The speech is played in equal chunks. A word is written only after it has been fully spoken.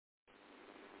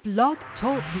Blog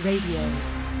Talk Radio.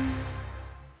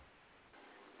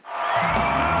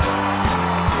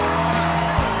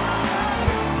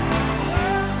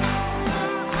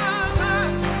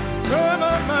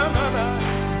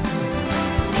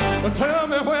 Tell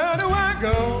me, where do I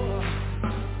go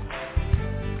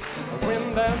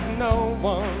when there's no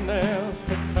one else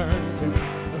to turn to?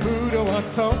 Who do I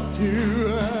talk to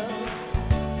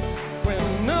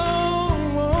when no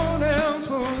one else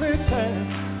will listen?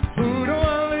 Who do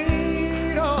I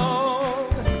lean on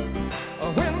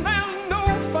when there's no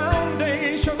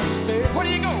foundation to stay? Where do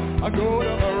you go? I go to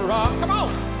the rock. Come on,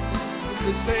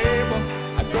 the stable.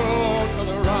 I go to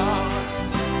the rock.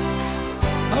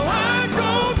 Oh, I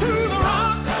go to the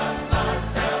rock.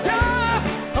 Yeah,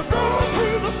 I go to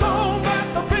the stone that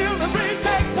the builders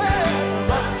rejected.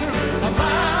 Right to the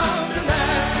mountain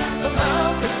and the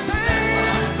mountain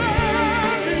stands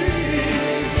me.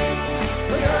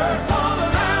 The earth all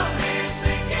around me is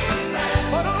sinking fast,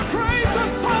 but on Christ the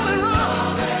solid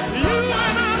rock. You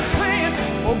and I saying,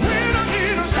 oh, when I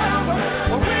need a shelter,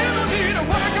 oh, when I need a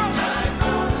wake up,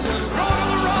 go to the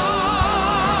rock.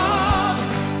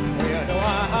 Where do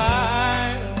I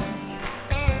hide?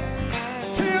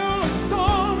 Till the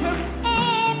storm has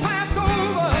all passed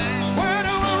over. Where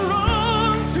do I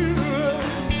run to?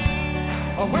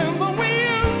 When the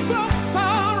winds of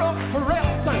sorrow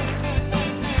rest,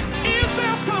 is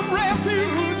there some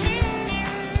refuge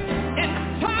in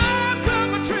times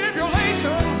of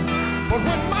tribulation? But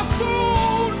when my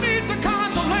soul needs a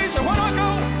consolation, when I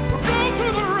go to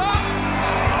the rock.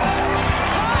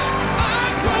 I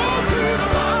go to the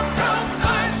rock of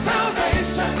my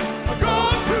salvation. I go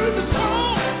to the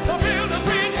stone the builders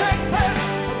rejected.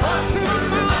 Run to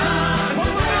the mountain. What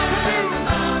am I to do?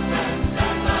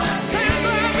 Stand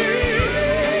by me.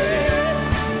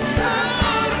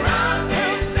 All around me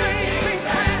sinking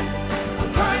sand.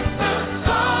 Christ the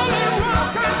solid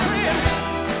rock I stand.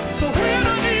 So when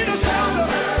I need a shelter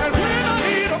and when I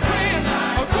need a friend,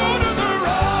 I go to the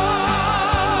rock.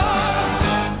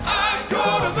 I go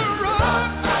to the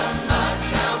rock of my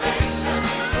salvation.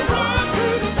 Run to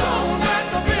the stone that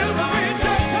the builder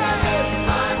rejected.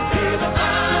 Run to the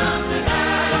mountain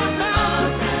and the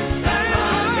mountain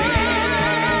stand me.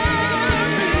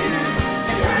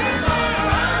 When all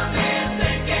around me is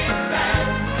sinking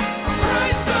fast,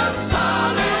 Christ the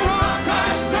solid rock I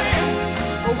stand.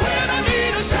 When I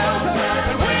need a shelter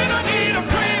and when I need a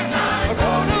friend, I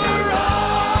go to the rock.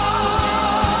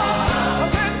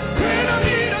 When I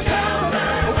need a shelter,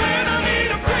 when I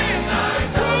need a friend, I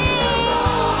go to the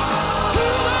rock.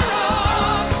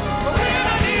 When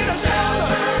I need a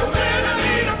shelter, when I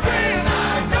need a friend,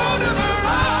 I go to the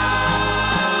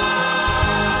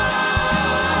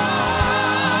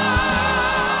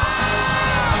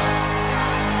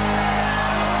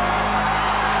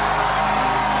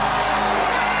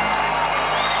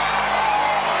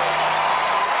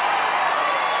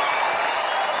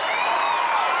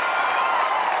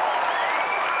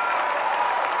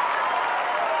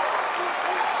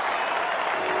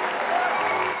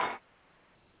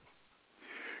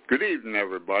Good evening,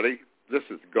 everybody. This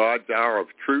is God's Hour of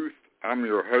Truth. I'm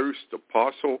your host,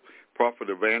 Apostle, Prophet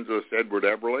Evangelist Edward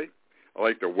Eberly. I'd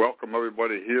like to welcome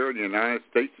everybody here in the United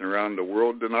States and around the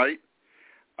world tonight.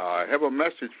 I have a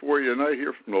message for you tonight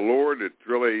here from the Lord. It's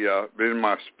really been in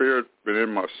my spirit, been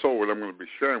in my soul, and I'm going to be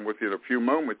sharing with you in a few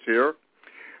moments here.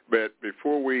 But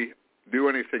before we do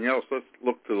anything else, let's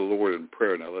look to the Lord in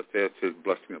prayer now. Let's ask His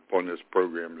blessing upon this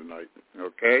program tonight,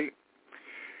 okay?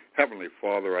 Heavenly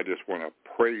Father, I just want to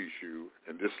praise you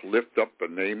and just lift up the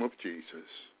name of Jesus.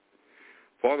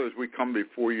 Father, as we come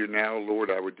before you now,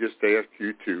 Lord, I would just ask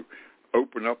you to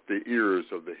open up the ears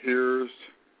of the hearers.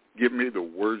 Give me the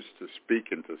words to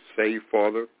speak and to say,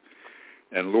 Father.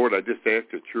 And Lord, I just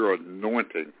ask that your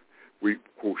anointing,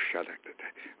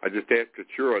 I just ask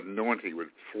that your anointing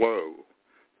would flow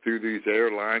through these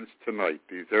airlines tonight,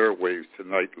 these airwaves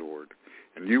tonight, Lord.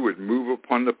 And you would move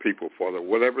upon the people, Father,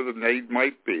 whatever the need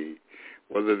might be,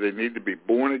 whether they need to be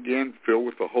born again, filled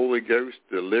with the Holy Ghost,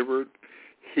 delivered,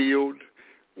 healed,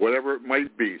 whatever it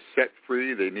might be, set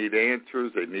free. They need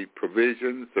answers. They need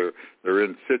provisions. They're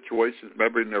in situations,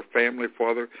 maybe in their family,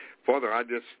 Father. Father, I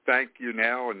just thank you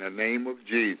now in the name of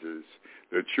Jesus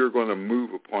that you're going to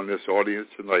move upon this audience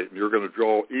tonight, and you're going to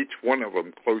draw each one of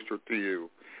them closer to you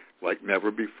like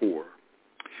never before.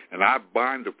 And I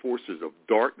bind the forces of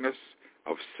darkness,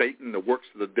 of Satan, the works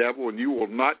of the devil, and you will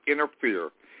not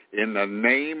interfere. In the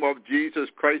name of Jesus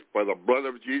Christ, by the blood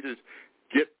of Jesus,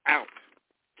 get out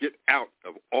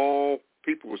of all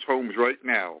people's homes right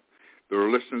now that are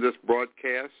listening to this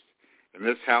broadcast. In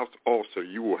this house also,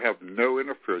 you will have no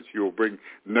interference. You will bring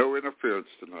no interference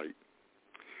tonight.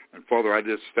 And, Father, I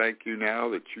just thank you now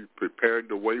that you prepared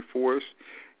the way for us,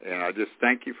 and I just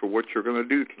thank you for what you're going to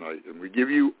do tonight. And we give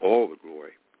you all the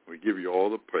glory. We give you all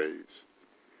the praise,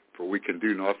 for we can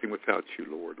do nothing without you,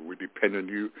 Lord. We depend on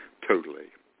you totally.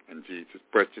 In Jesus'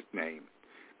 precious name.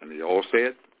 And they all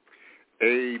said,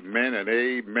 amen and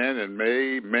amen and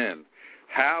amen.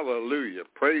 Hallelujah.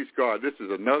 Praise God. This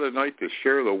is another night to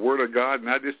share the Word of God, and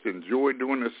I just enjoy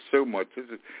doing this so much.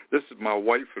 This is my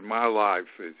wife and my life,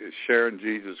 is sharing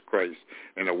Jesus Christ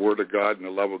and the Word of God and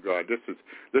the love of God. This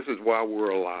is why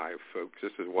we're alive, folks.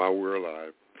 This is why we're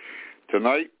alive.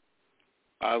 Tonight,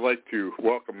 I'd like to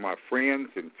welcome my friends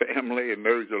and family and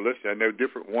those that are listening. I know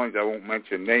different ones. I won't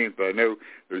mention names, but I know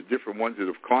there's different ones that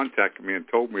have contacted me and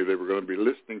told me they were going to be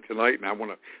listening tonight, and I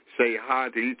want to say hi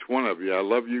to each one of you. I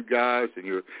love you guys, and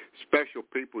you're special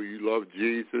people. You love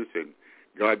Jesus, and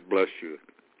God bless you.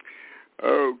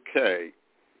 Okay.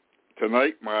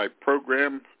 Tonight, my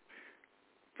program,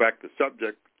 in fact, the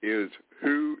subject is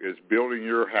who is building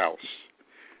your house?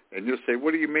 And you'll say,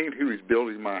 what do you mean, who is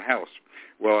building my house?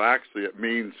 Well, actually, it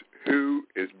means who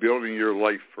is building your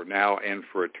life for now and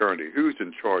for eternity. Who's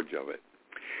in charge of it?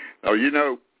 Now, you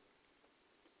know,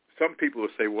 some people will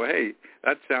say, well, hey,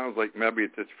 that sounds like maybe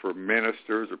it's for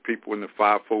ministers or people in the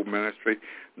fivefold ministry.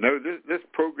 No, this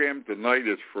program tonight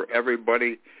is for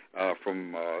everybody,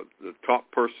 from the top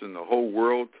person in the whole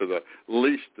world to the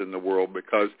least in the world,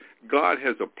 because God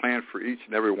has a plan for each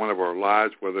and every one of our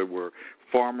lives, whether we're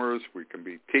farmers, we can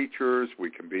be teachers,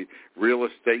 we can be real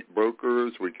estate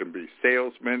brokers, we can be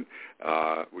salesmen,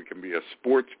 we can be a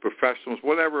sports professionals,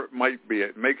 whatever it might be.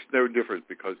 It makes no difference,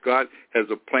 because God has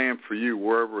a plan for you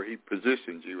wherever he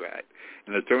positions you at,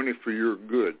 and it's only for your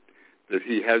good that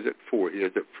he has it for. He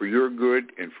has it for your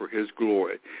good and for his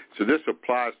glory. So this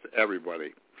applies to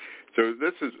everybody. So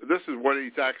this is what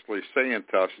he's actually saying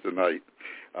to us tonight.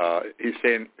 He's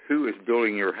saying, who is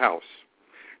building your house?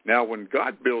 Now, when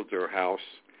God builds our house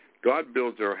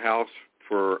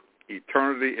for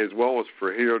eternity as well as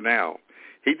for here now.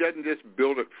 He doesn't just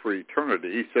build it for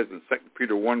eternity. He says in 2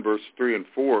 Peter 1, verse 3 and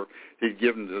 4, he's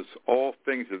given us all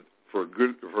things for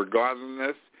good, for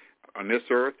godliness on this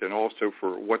earth, and also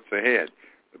for what's ahead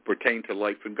that pertain to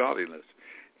life and godliness.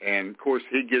 And, of course,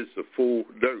 he gives the full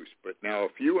dose. But now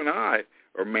if you and I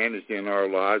are managing our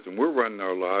lives and we're running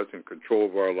our lives in control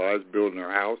of our lives, building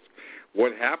our house,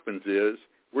 what happens is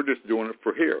we're just doing it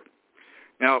for here.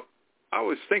 Now, I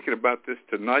was thinking about this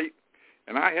tonight,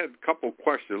 and I had a couple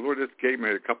questions. The Lord just gave me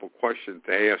a couple questions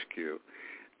to ask you.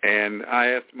 And I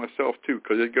asked myself, too,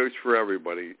 because it goes for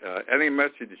everybody. Any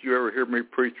message that you ever hear me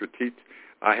preach or teach,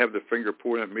 I have the finger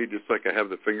pointed at me just like I have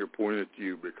the finger pointed at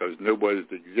you, because nobody's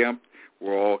exempt.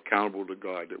 We're all accountable to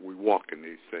God that we walk in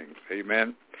these things.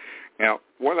 Amen? Now,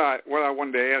 what I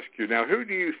wanted to ask you, now, who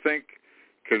do you think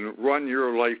can run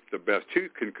your life the best? Who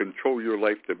can control your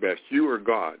life the best, you or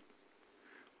God?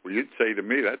 Well, you'd say to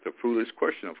me, that's a foolish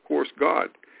question. Of course, God.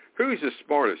 Who's the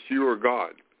smartest, you or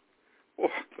God? Well,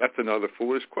 that's another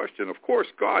foolish question. Of course,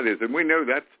 God is, and we know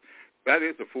that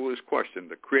is a foolish question.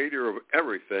 The creator of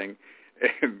everything,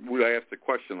 and we ask a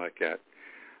question like that.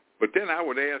 But then I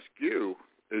would ask you,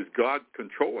 is God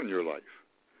controlling your life?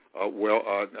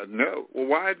 No. Well,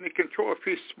 why isn't he control? If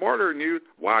he's smarter than you,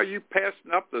 why are you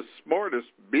passing up the smartest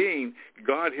being,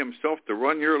 God himself, to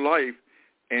run your life,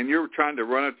 and you're trying to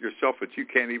run it yourself, but you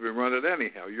can't even run it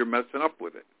anyhow? You're messing up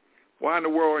with it. Why in the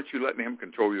world aren't you letting him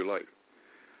control your life?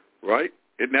 Right?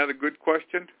 Isn't that a good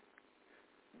question?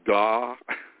 Duh.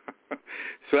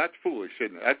 So that's foolish,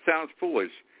 isn't it? That sounds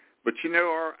foolish. But, you know,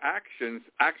 our actions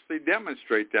actually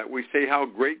demonstrate that. We say how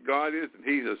great God is, and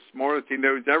he's as smart as he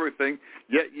knows everything,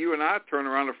 yet you and I turn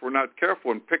around, if we're not careful,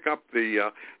 and pick up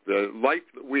the life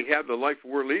that we have, the life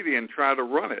we're leading, and try to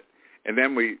run it. And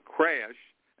then we crash,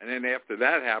 and then after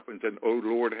that happens, and, oh,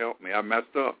 Lord, help me, I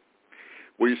messed up.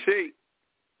 Well, you see,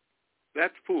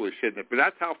 that's foolish, isn't it? But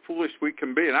that's how foolish we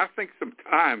can be. And I think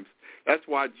sometimes that's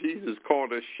why Jesus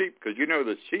called us sheep, because, you know,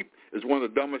 the sheep is one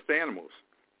of the dumbest animals.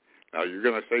 Now, you're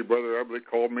going to say, Brother Eberly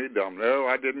called me dumb. No,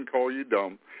 I didn't call you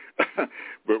dumb.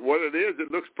 But what it is,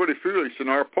 it looks pretty foolish on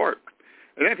our part.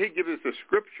 And then he gives us a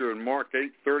scripture in Mark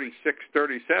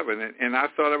 8:36-37, and I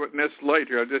thought of it in this light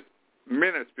here, just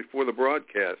minutes before the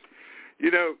broadcast. You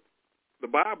know, the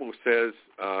Bible says,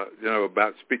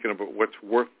 about speaking about what's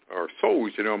worth our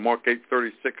souls, Mark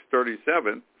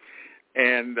 8:36-37.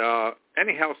 And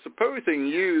anyhow, supposing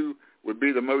you would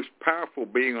be the most powerful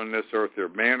being on this earth here,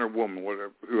 man or woman, whatever,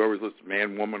 whoever's listening,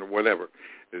 man, woman, or whatever,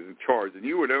 is in charge, and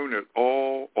you would own it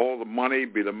all the money,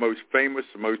 be the most famous,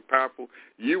 the most powerful,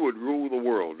 you would rule the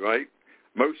world, right?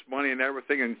 Most money and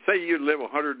everything, and say you'd live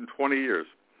 120 years,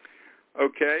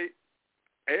 okay?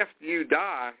 after you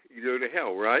die, you go to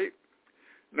hell, right?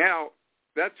 Now,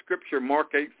 that scripture,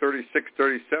 Mark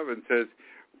 8:36-37, says,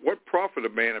 what profit a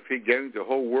man if he gains the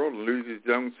whole world and loses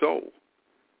his own soul?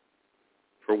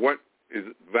 For what is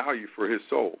value for his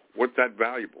soul? What's that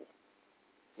valuable?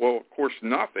 Well, of course,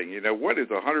 nothing. What is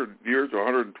 100 years or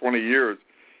 120 years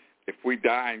if we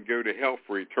die and go to hell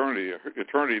for eternity?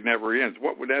 Eternity never ends.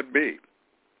 What would that be?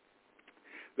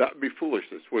 That would be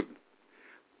foolishness, wouldn't it?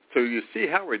 So you see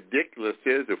how ridiculous it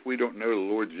is if we don't know the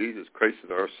Lord Jesus Christ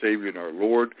as our Savior and our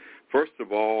Lord. First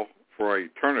of all, for our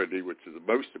eternity, which is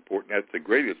the most important, that's the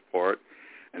greatest part.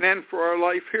 And then for our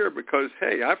life here, because,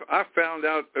 hey, I've found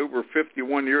out over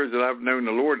 51 years that I've known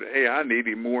the Lord that, hey, I need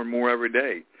him more and more every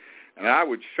day. And I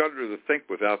would shudder to think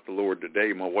without the Lord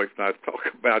today. My wife and I talk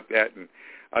about that, and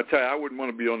I tell you, I wouldn't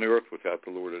want to be on the earth without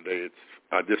the Lord today.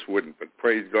 I just wouldn't. But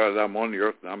praise God that I'm on the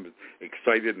earth, and I'm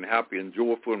excited and happy and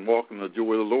joyful and walking in the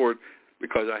joy of the Lord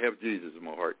because I have Jesus in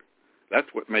my heart. That's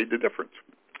what made the difference.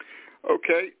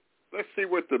 Okay, let's see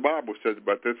what the Bible says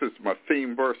about this. This is my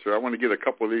theme verse, so I want to get a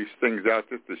couple of these things out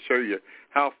just to show you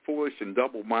how foolish and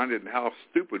double-minded and how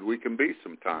stupid we can be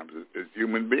sometimes as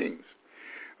human beings.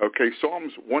 Okay,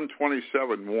 Psalms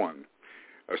 127:1,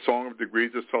 a Song of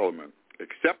Degrees of Solomon.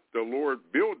 Except the Lord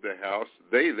build the house,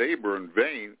 they labor in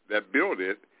vain that build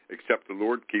it. Except the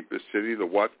Lord keep his city, the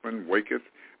watchman waketh,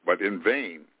 but in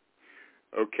vain.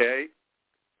 Okay,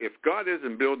 if God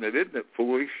isn't building it, isn't it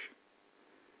foolish?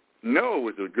 Noah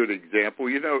was a good example.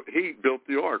 He built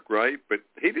the ark, right? But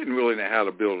he didn't really know how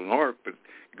to build an ark, but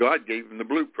God gave him the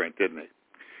blueprint, didn't he?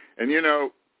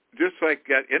 And, just like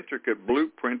that intricate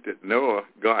blueprint that Noah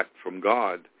got from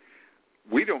God,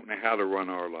 we don't know how to run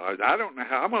our lives. I don't know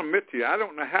how. I'm going to admit to you, I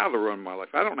don't know how to run my life.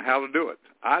 I don't know how to do it.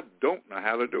 I don't know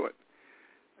how to do it.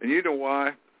 And you know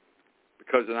why?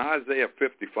 Because in Isaiah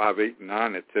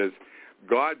 55:8-9, it says,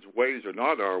 God's ways are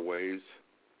not our ways,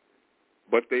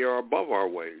 but they are above our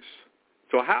ways.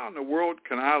 So how in the world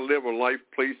can I live a life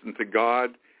pleasing to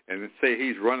God and say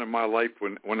he's running my life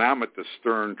when I'm at the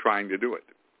stern trying to do it?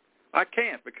 I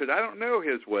can't, because I don't know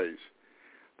his ways.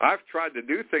 I've tried to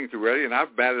do things already, and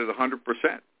I've batted 100%.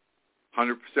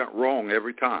 100% wrong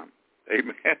every time.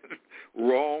 Amen.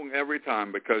 Wrong every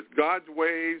time, because God's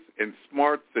ways and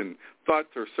smarts and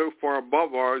thoughts are so far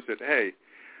above ours that, hey,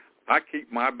 I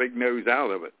keep my big nose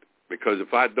out of it. Because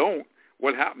if I don't,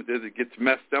 what happens is it gets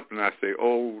messed up, and I say,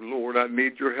 oh, Lord, I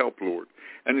need your help, Lord.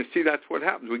 And you see, that's what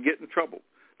happens. We get in trouble.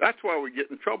 That's why we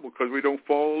get in trouble, because we don't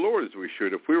follow the Lord as we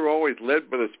should. If we were always led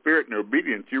by the Spirit and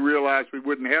obedience, you realize we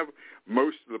wouldn't have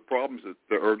most of the problems,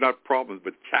 or not problems,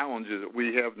 but challenges that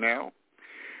we have now.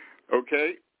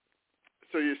 Okay?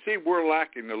 So you see, we're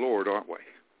lacking the Lord, aren't we?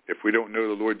 If we don't know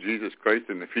the Lord Jesus Christ,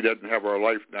 and if he doesn't have our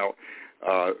life now,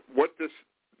 what this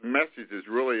message is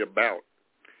really about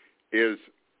is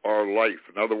our life.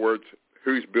 In other words,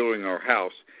 who's building our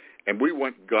house. And we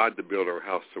want God to build our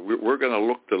house. So we're going to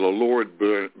look to the Lord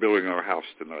building our house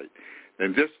tonight.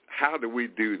 And just how do we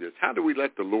do this? How do we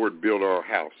let the Lord build our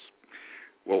house?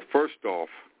 Well, first off,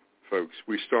 folks,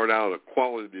 we start out a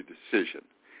quality decision.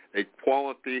 A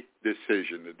quality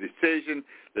decision. A decision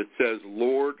that says,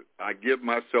 Lord, I give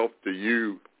myself to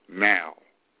you now.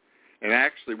 And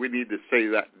actually, we need to say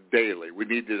that daily. We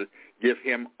need to give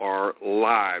him our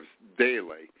lives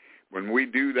daily. When we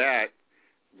do that,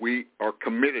 we are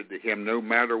committed to him no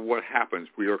matter what happens.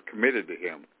 We are committed to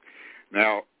him.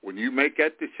 Now, when you make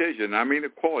that decision, I mean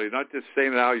equality, not just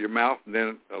saying it out of your mouth and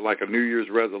then like a New Year's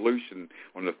resolution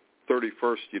on the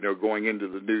 31st, going into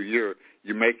the new year,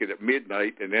 you make it at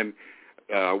midnight and then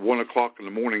 1 o'clock in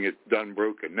the morning it's done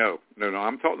broken. No.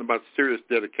 I'm talking about serious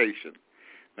dedication.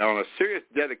 Now, on a serious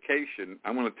dedication,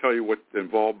 I'm going to tell you what's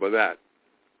involved by that.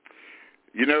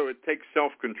 It takes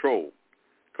self-control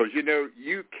because,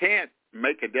 you can't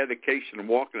make a dedication and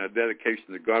walk in a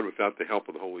dedication to God without the help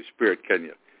of the Holy Spirit, can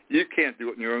you? You can't do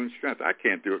it in your own strength. I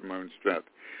can't do it in my own strength.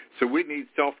 So we need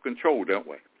self-control, don't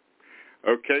we?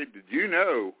 Okay, did you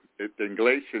know that in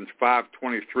Galatians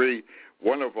 5:23,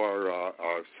 one of our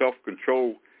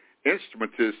self-control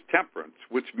instruments is temperance,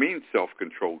 which means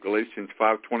self-control, Galatians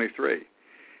 5:23.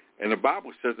 And the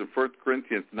Bible says in 1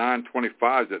 Corinthians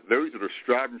 9:25 that those that are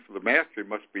striving for the mastery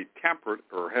must be temperate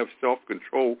or have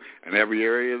self-control in every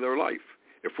area of their life.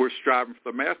 If we're striving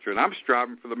for the mastery, and I'm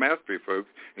striving for the mastery, folks,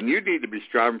 and you need to be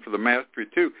striving for the mastery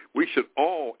too. We should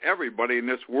everybody in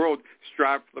this world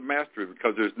strive for the mastery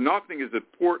because there's nothing as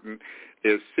important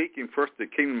is seeking first the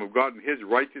kingdom of God and his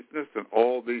righteousness, and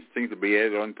all these things will be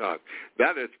added on top.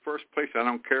 That is first place. I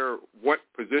don't care what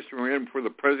position we're in for the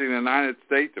President of the United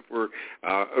States, if we're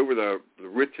over the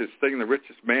richest thing, the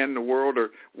richest man in the world,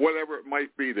 or whatever it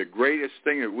might be, the greatest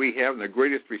thing that we have and the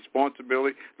greatest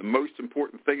responsibility, the most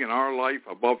important thing in our life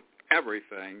above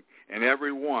everything and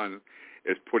everyone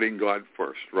is putting God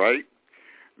first, right?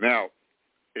 Now,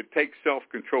 it takes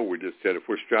self-control, we just said, if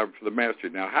we're striving for the mastery.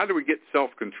 Now, how do we get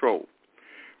self-control?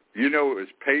 You know, it was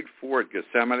paid for at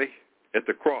Gethsemane, at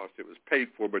the cross. It was paid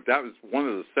for, but that was one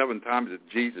of the 7 times that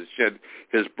Jesus shed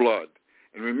his blood.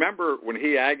 And remember when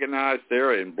he agonized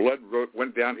there and blood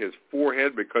went down his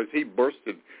forehead because he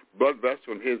bursted blood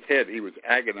vessel in his head. He was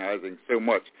agonizing so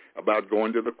much about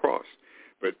going to the cross.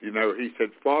 But, you know, he said,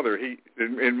 Father,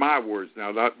 in my words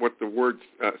now, not what the word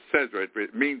says, right, but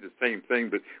it means the same thing,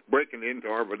 but breaking it into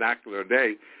our vernacular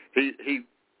today, he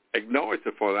acknowledged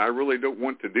the Father, I really don't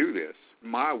want to do this.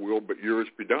 My will, but yours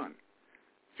be done.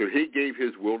 So he gave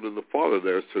his will to the Father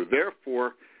there. So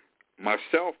therefore,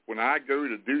 myself, when I go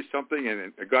to do something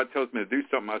and God tells me to do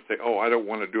something, I say, oh, I don't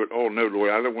want to do it. Oh, no, Lord,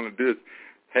 I don't want to do this.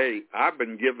 Hey, I've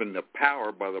been given the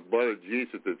power by the blood of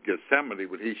Jesus at Gethsemane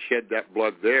when he shed that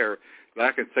blood there, that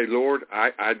I can say, Lord,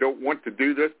 I don't want to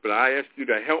do this, but I ask you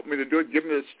to help me to do it. Give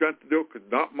me the strength to do it, because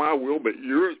not my will, but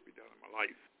yours be done in my life.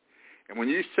 And when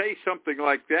you say something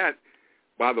like that,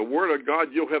 by the word of God,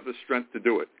 you'll have the strength to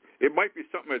do it. It might be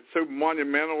something that's so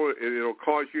monumental, it'll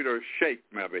cause you to shake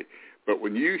maybe. But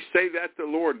when you say that to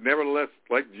the Lord, nevertheless,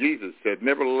 like Jesus said,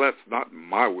 nevertheless, not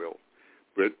my will,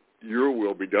 but your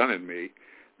will be done in me,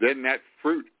 then that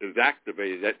fruit is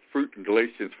activated. That fruit in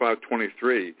Galatians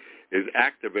 5:23 is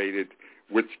activated,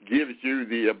 which gives you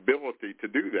the ability to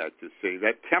do that, you see,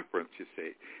 that temperance, you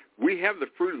see. We have the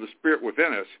fruit of the Spirit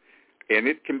within us, and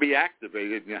it can be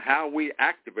activated. And how we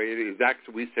activate it is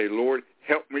actually we say, Lord,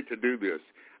 help me to do this.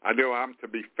 I know I'm to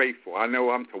be faithful. I know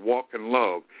I'm to walk in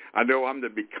love. I know I'm to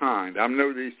be kind. I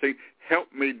know these things.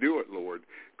 Help me do it, Lord,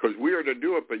 because we are to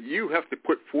do it, but you have to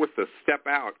put forth a step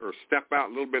out a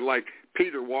little bit like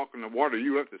Peter walking the water.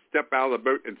 You have to step out of the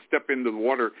boat and step into the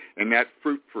water, and that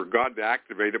fruit for God to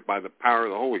activate it by the power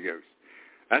of the Holy Ghost.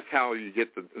 That's how you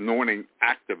get the anointing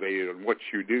activated on what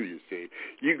you do, you see.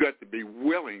 You got to be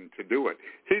willing to do it.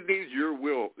 He needs your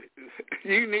will.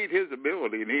 You need his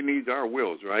ability, and he needs our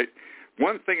wills, right?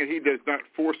 One thing that he does not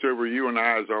force over you and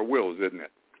I is our wills, isn't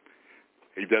it?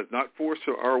 He does not force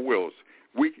our wills.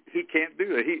 He can't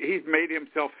do that. He's made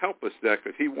himself helpless there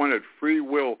because he wanted free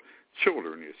will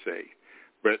children, you see.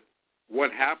 But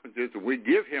what happens is if we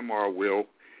give him our will,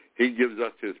 he gives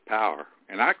us his power.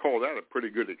 And I call that a pretty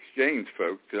good exchange,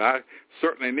 folks. And I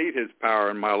certainly need his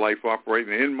power in my life,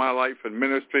 operating in my life and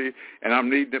ministry, and I'm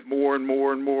needing it more and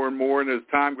more and more and more. And as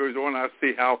time goes on, I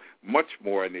see how much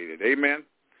more I need it. Amen?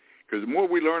 Because the more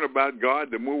we learn about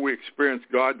God, the more we experience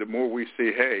God, the more we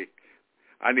see, hey,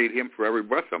 I need him for every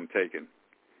breath I'm taking.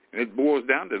 And it boils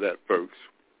down to that, folks.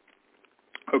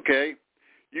 Okay?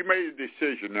 You made a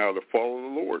decision now to follow the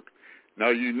Lord.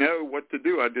 Now you know what to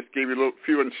do. I just gave you a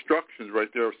few instructions right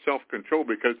there of self-control,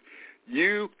 because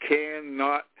you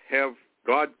cannot have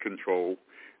God control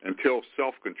until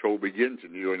self-control begins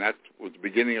in you, and that was the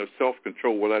beginning of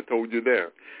self-control, what I told you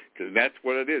there, because that's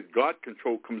what it is. God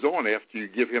control comes on after you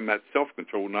give him that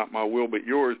self-control, not my will but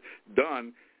yours,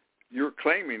 done. You're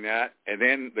claiming that, and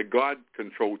then the God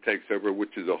control takes over,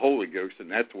 which is the Holy Ghost, and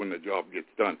that's when the job gets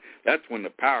done. That's when the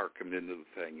power comes into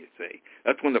the thing, you see.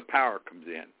 That's when the power comes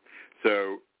in.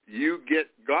 So you get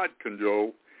God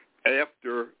control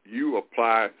after you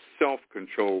apply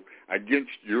self-control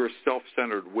against your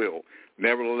self-centered will.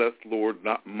 Nevertheless, Lord,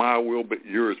 not my will, but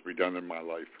yours be done in my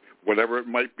life, whatever it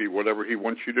might be, whatever he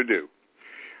wants you to do.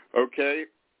 Okay?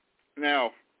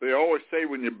 Now, they always say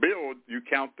when you build, you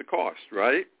count the cost,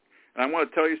 right? And I want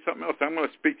to tell you something else. I'm going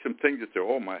to speak some things that say,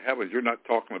 oh, my heavens, you're not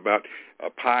talking about a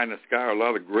pie in the sky or a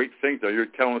lot of great things. You're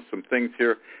telling us some things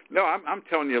here. No, I'm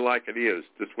telling you like it is,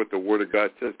 just what the Word of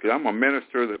God says, because I'm a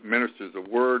minister that ministers the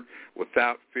Word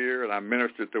without fear, and I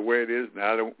minister it the way it is, and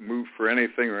I don't move for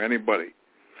anything or anybody.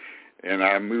 And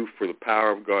I move for the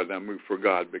power of God, and I move for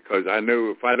God, because I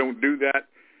know if I don't do that,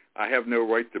 I have no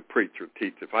right to preach or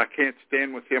teach. If I can't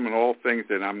stand with him in all things,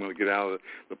 then I'm going to get out of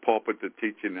the pulpit to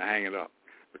teach and to hang it up,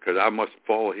 because I must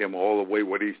follow him all the way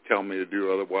what he's telling me to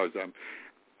do. Otherwise,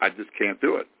 I just can't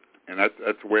do it. And that's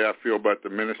the way I feel about the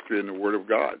ministry and the Word of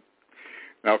God.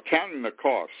 Now, counting the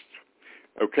cost.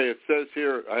 Okay, it says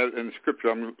here in the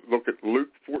Scripture, I'm going to look at Luke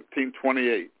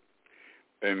 14:28.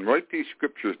 And write these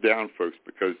Scriptures down, folks,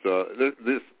 because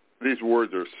these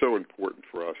words are so important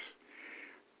for us.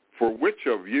 For which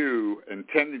of you,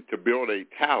 intending to build a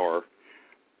tower,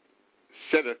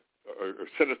 setteth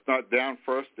sitteth not down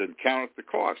first and counteth the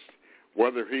cost,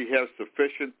 whether he has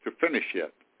sufficient to finish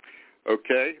it.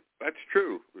 Okay, that's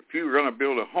true. If you're going to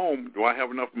build a home, do I have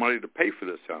enough money to pay for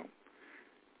this home?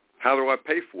 How do I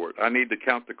pay for it? I need to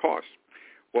count the cost.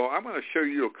 Well, I'm going to show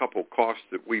you a couple costs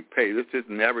that we pay. This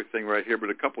isn't everything right here, but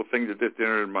a couple of things that just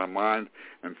entered in my mind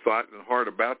and thought and heart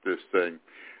about this thing.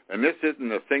 And this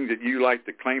isn't a thing that you like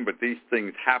to claim, but these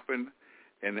things happen,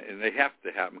 and they have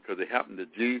to happen because they happen to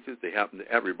Jesus. They happen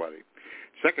to everybody.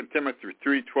 2 Timothy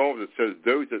 3:12, it says,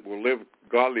 those that will live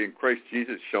godly in Christ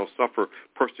Jesus shall suffer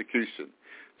persecution.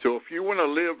 So if you want to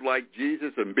live like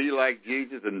Jesus and be like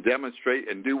Jesus and demonstrate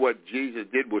and do what Jesus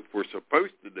did, what we're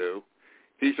supposed to do,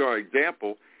 he's our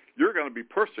example, you're going to be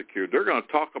persecuted. They're going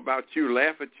to talk about you,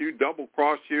 laugh at you,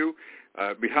 double-cross you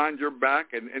behind your back,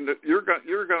 and you're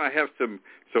going to have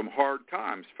some hard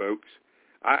times, folks.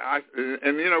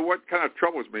 And you know what kind of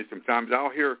troubles me sometimes?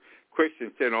 I'll hear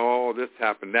Christians saying, oh, this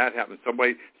happened, that happened.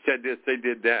 Somebody said this, they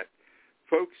did that.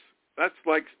 Folks, that's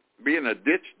like being a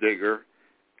ditch digger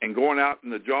and going out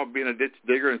in the job being a ditch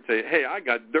digger and say, hey, I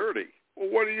got dirty. Well,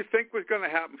 what do you think was going to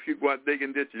happen if you go out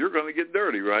digging ditches? You're going to get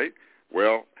dirty, right?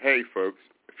 Well, hey, folks,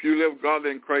 if you live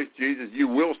godly in Christ Jesus, you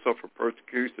will suffer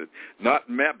persecution. Not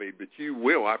maybe, but you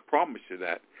will. I promise you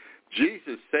that.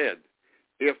 Jesus said,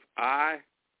 if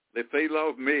they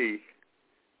love me,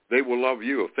 they will love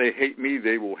you. If they hate me,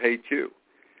 they will hate you.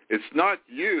 It's not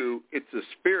you, it's the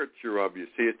spirits you're of, you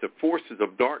see. It's the forces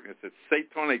of darkness. It's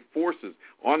satanic forces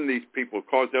on these people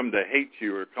cause them to hate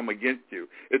you or come against you.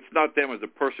 It's not them as a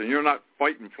person. You're not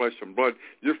fighting flesh and blood.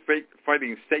 You're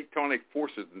fighting satanic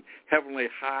forces in heavenly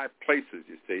high places,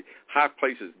 you see. High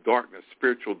places, darkness,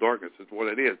 spiritual darkness is what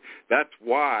it is. That's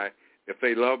why if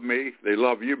they love me, they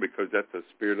love you, because that's the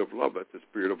spirit of love. That's the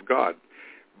spirit of God.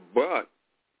 But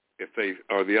if they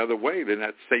are the other way, then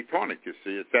that's satanic, you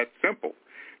see. It's that simple.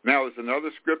 Now, there's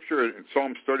another scripture in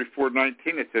Psalms 34:19.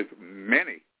 It says,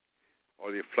 many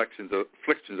are the afflictions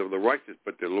of the righteous,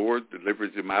 but the Lord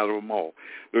delivers them out of them all.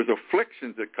 There's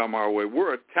afflictions that come our way.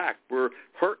 We're attacked. We're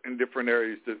hurt in different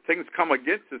areas. Things come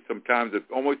against us sometimes. It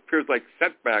almost appears like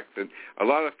setbacks and a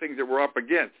lot of things that we're up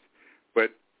against.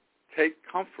 But take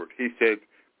comfort. He said,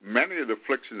 many are the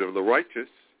afflictions of the righteous,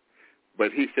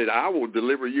 but he said, I will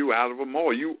deliver you out of them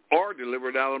all. You are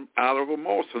delivered out of them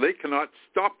all, so they cannot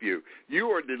stop you. You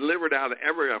are delivered out of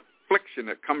every affliction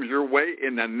that comes your way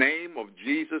in the name of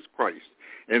Jesus Christ.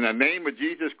 In the name of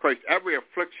Jesus Christ, every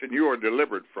affliction you are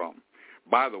delivered from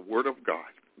by the word of God.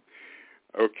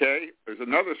 Okay? There's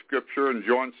another scripture in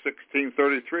John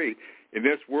 16:33. In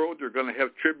this world you're going to have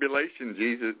tribulation.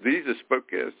 Jesus spoke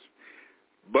this.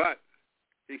 But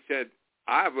he said,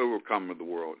 I have overcome the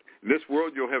world. In this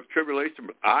world you'll have tribulation,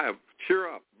 but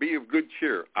cheer up, be of good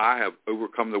cheer. I have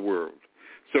overcome the world.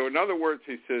 So in other words,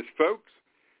 he says, folks,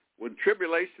 when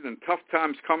tribulation and tough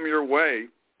times come your way,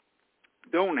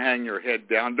 don't hang your head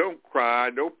down. Don't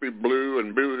cry. Don't be blue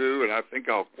and boo-hoo and I think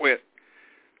I'll quit.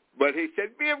 But he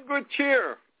said, be of good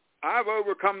cheer. I've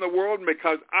overcome the world, and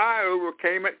because I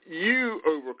overcame it, you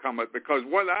overcome it. Because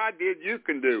what I did, you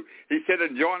can do. He said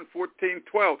in John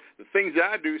 14:12, the things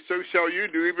I do, so shall you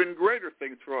do, even greater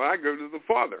things, for I go to the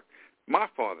Father, my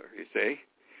Father, you see.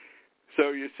 So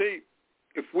you see,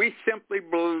 if we simply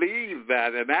believe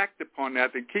that and act upon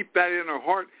that and keep that in our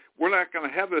heart, we're not going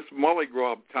to have this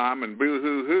mollygrub time and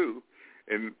boo-hoo-hoo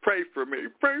and pray for me,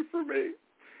 pray for me.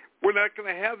 We're not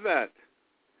going to have that.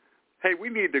 Hey, we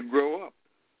need to grow up.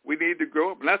 We need to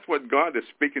grow up, and that's what God is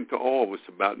speaking to all of us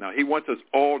about now. He wants us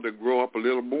all to grow up a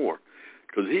little more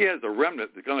because he has a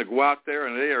remnant that's going to go out there,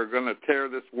 and they are going to tear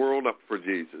this world up for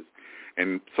Jesus.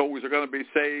 And souls are going to be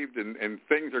saved, and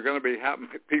things are going to be happening.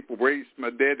 People raised from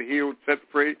the dead, healed, set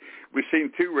free. We've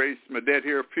seen two raised from the dead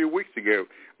here a few weeks ago.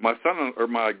 My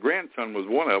grandson was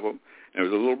one of them, and it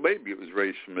was a little baby that was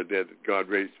raised from the dead that God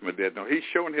raised from the dead. Now, he's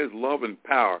showing his love and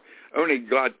power. Only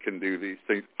God can do these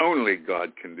things. Only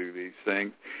God can do these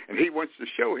things. And he wants to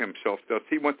show himself to us.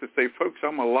 He wants to say, folks,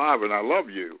 I'm alive and I love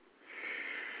you.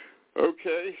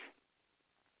 Okay.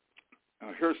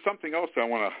 Here's something else I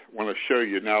want to show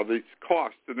you now, these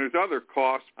costs. And there's other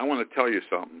costs. I want to tell you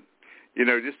something. You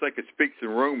know, just like it speaks in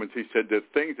Romans, he said the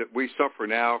things that we suffer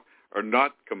now are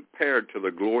not compared to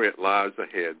the glory that lies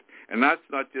ahead. And that's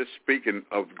not just speaking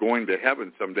of going to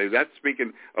heaven someday. That's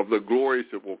speaking of the glories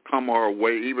that will come our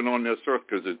way even on this earth,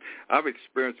 because I've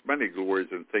experienced many glories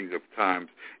and things of times.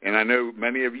 And I know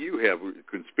many of you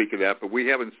can speak of that, but we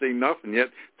haven't seen nothing yet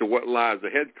to what lies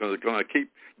ahead, because it's going to keep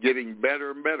getting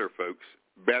better and better, folks.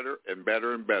 Better and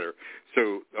better and better.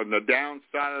 So on the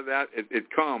downside of that, it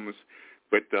comes,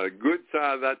 but the good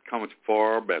side of that comes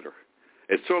far better.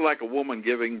 It's sort of like a woman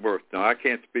giving birth. Now, I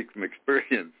can't speak from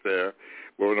experience there,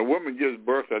 but when a woman gives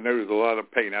birth, I know there's a lot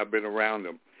of pain. I've been around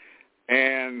them.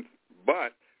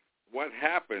 But what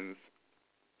happens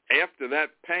after that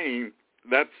pain,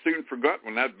 that's soon forgotten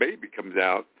when that baby comes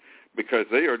out, because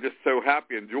they are just so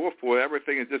happy and joyful.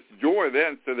 Everything is just joy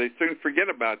then, so they soon forget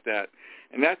about that.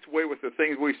 And that's the way with the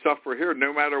things we suffer here.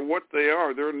 No matter what they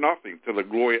are, they're nothing to the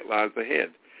glory that lies ahead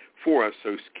for us.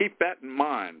 So keep that in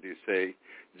mind, you see.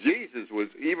 Jesus was,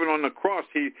 even on the cross,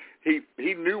 he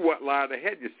knew what lied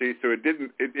ahead, you see, so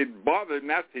it bothered him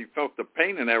that he felt the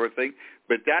pain and everything,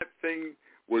 but that thing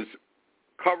was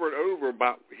covered over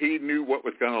by, he knew what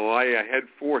was going to lie ahead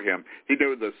for him. He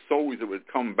knew the souls that would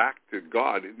come back to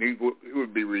God, and he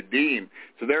would be redeemed.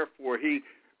 So therefore, he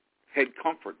had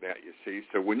comfort that, you see.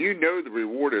 So when you know the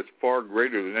reward is far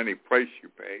greater than any price you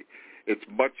pay, it's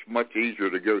much, much easier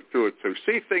to go through it. So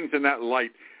see things in that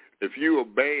light. If you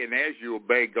obey, and as you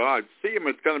obey God, see him,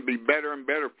 it's going to be better and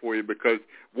better for you, because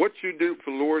what you do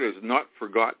for the Lord is not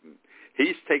forgotten.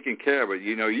 He's taking care of it.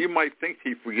 You know, you might think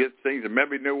he forgets things, and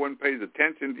maybe no one pays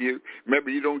attention to you.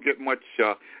 Maybe you don't get much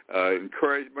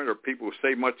encouragement, or people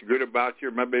say much good about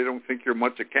you. Maybe they don't think you're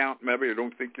much account. Maybe they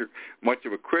don't think you're much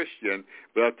of a Christian.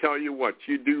 But I'll tell you what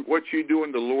you do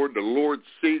in the Lord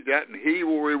sees that, and he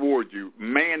will reward you.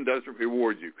 Man doesn't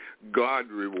reward you. God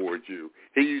rewards you.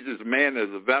 He uses man as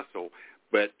a vessel,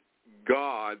 but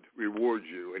God rewards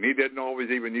you. And he doesn't always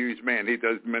even use man. He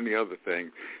does many other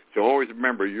things. So always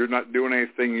remember, you're not doing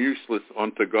anything useless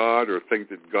unto God, or things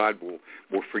that God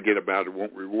will forget about or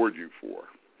won't reward you for.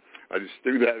 I just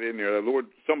threw that in there. Lord,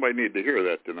 somebody needed to hear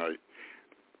that tonight.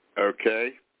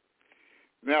 Okay?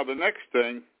 Now, the next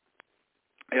thing,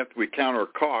 after we count our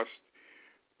cost,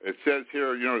 it says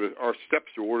here, you know, that our steps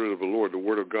are ordered of the Lord. The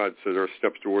Word of God says our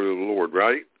steps are ordered of the Lord,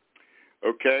 right?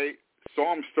 Okay?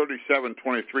 Psalms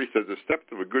 37:23 says, the steps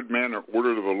of a good man are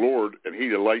ordered of the Lord, and he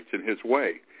delights in his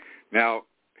way. Now,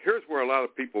 here's where a lot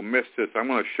of people miss this. I'm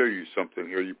going to show you something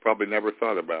here you probably never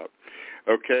thought about.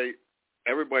 Okay?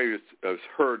 Everybody has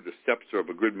heard the steps of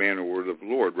a good man are ordered of the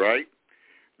Lord, right?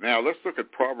 Now, let's look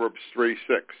at Proverbs 3:6.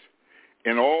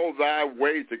 In all thy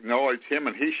ways acknowledge him,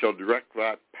 and he shall direct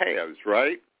thy paths,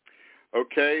 right?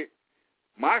 Okay?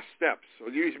 My steps,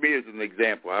 I'll use me as an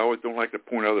example. I always don't like to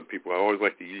point other people. I always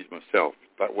like to use myself.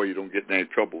 That way you don't get in any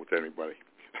trouble with anybody.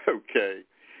 Okay?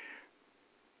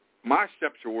 My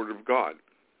steps are ordered of God.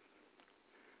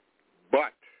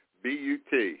 But,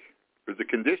 B-U-T, there's a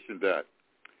condition to that.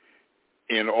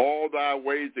 In all thy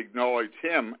ways acknowledge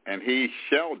him, and he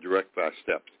shall direct thy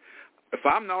steps. If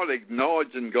I'm not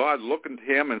acknowledging God, looking to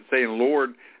him and saying,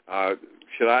 Lord,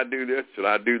 should I do this? Should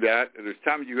I do that? And there's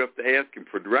times you have to ask him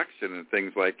for direction and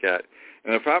things like that.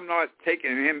 And if I'm not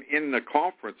taking him in the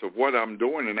conference of what I'm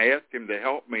doing and ask him to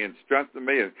help me and strengthen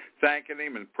me and thanking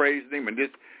him and praising him and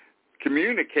just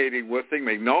communicating with him,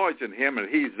 acknowledging him, and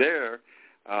he's there,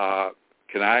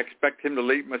 can I expect him to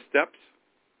lead my steps?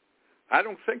 I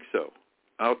don't think so.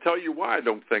 I'll tell you why I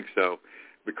don't think so.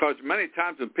 Because many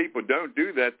times when people don't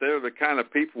do that, they're the kind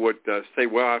of people that say,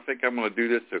 well, I think I'm going to do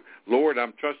this. So, Lord,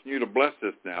 I'm trusting you to bless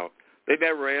this now. They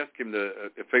never ask him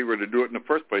if they were to do it in the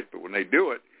first place. But when they do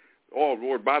it, oh,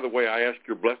 Lord, by the way, I ask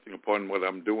your blessing upon what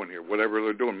I'm doing here, whatever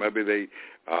they're doing. Maybe they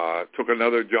took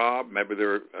another job. Maybe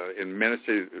they're in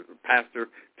ministry, pastor,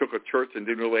 took a church and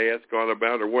didn't really ask God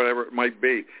about it, or whatever it might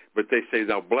be. But they say,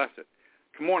 now bless it.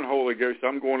 Come on, Holy Ghost,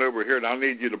 I'm going over here, and I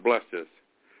need you to bless this.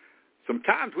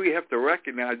 Sometimes we have to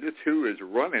recognize this who is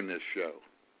running this show.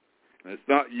 And it's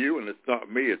not you and it's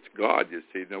not me, it's God, you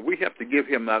see. Now, we have to give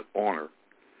him that honor,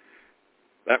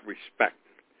 that respect.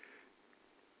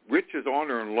 Riches,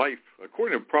 honor, and life.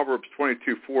 According to Proverbs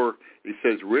 22:4, he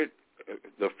says,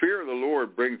 the fear of the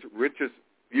Lord brings riches,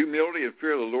 humility and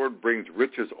fear of the Lord brings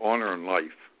riches, honor, and life.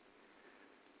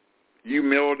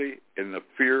 Humility and the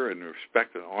fear and the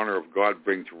respect and honor of God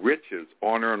brings riches,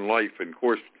 honor, and life. And, of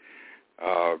course,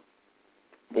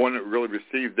 one that really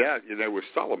received that, was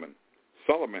Solomon.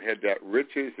 Solomon had that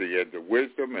riches. He had the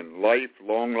wisdom and life,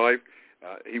 long life.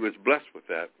 He was blessed with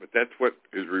that, but that's what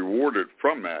is rewarded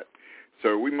from that.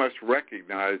 So we must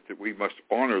recognize that we must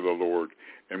honor the Lord,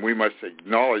 and we must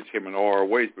acknowledge him in all our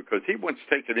ways, because he wants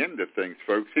taken into things,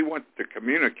 folks. He wants to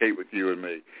communicate with you and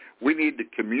me. We need to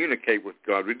communicate with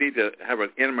God. We need to have an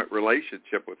intimate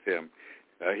relationship with him.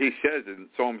 He says in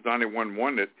Psalms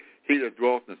 91:1 that he that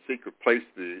dwelleth in the secret place,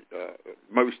 the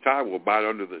Most High, will abide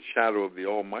under the shadow of the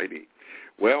Almighty.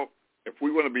 Well, if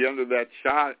we want to be under that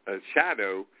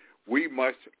shadow, we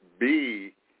must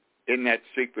be in that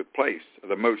secret place of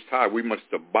the Most High. We must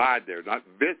abide there, not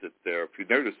visit there. If you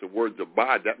notice the words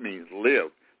abide, that means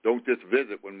live. don't just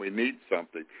visit when we need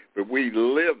something, but we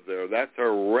live there. That's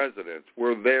our residence.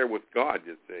 We're there with God,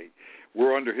 you see.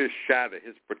 We're under his shadow,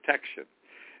 his protection.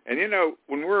 And, you know,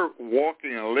 when we're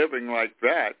walking and living like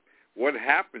that, what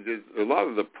happens is a lot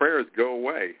of the prayers go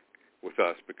away with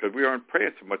us because we aren't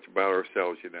praying so much about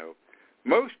ourselves, you know.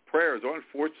 Most prayers,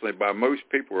 unfortunately, by most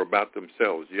people are about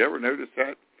themselves. You ever notice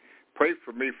that? Pray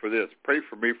for me for this. Pray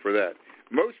for me for that.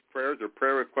 Most prayers are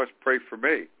prayer requests, pray for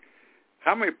me.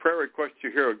 How many prayer requests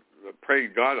you hear, pray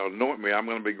God, anoint me, I'm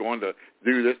going to be going to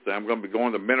do this thing, I'm going to be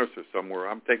going to minister somewhere,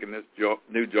 I'm taking this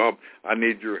new job, I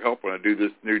need your help when I do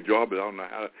this new job, but I don't know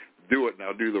how to do it, and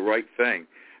I'll do the right thing.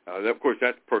 Of course,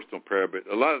 that's personal prayer,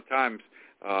 but a lot of times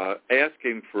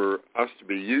asking for us to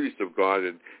be used of God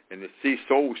and to see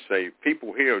souls saved,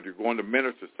 people healed, you're going to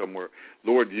minister somewhere,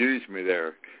 Lord, use me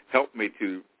there, help me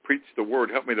to preach the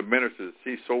word, help me to minister, to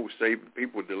see souls saved and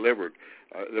people delivered,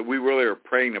 that we really are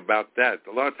praying about that.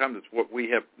 A lot of times it's what we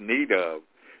have need of.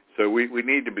 So we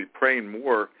need to be praying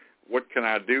more, what can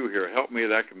I do here? Help me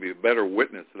that I can be a better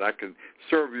witness, that I can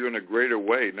serve you in a greater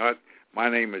way, not my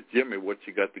name is Jimmy, what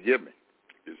you got to give me,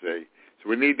 you see. So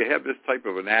we need to have this type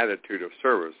of an attitude of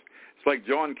service. It's like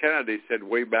John Kennedy said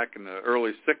way back in the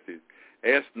early 60s,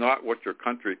 ask not what your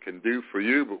country can do for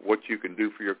you, but what you can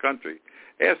do for your country.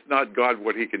 Ask not God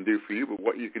what he can do for you, but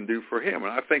what you can do for him.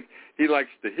 And I think he likes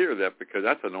to hear that because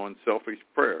that's an unselfish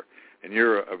prayer. And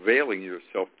you're availing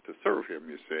yourself to serve him,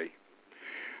 you see.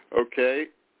 Okay,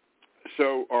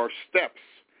 so our steps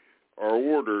are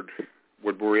ordered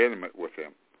when we're intimate with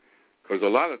him. Because a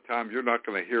lot of times you're not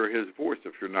going to hear his voice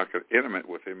if you're not intimate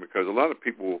with him. Because a lot of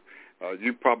people,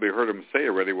 you probably heard him say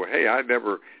already, well, hey, I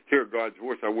never hear God's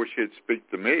voice. I wish he'd speak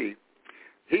to me.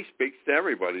 He speaks to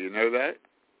everybody, you know that?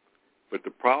 But the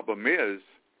problem is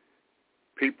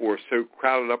people are so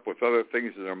crowded up with other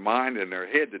things in their mind and their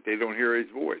head that they don't hear his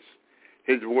voice.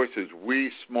 His voice is wee,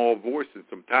 small voice, and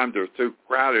sometimes they're so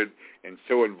crowded and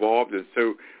so involved and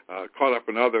so caught up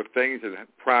in other things and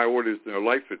priorities in their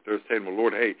life that they're saying, well,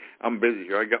 Lord, hey, I'm busy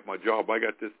here. I got my job. I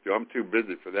got this job. I'm too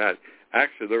busy for that.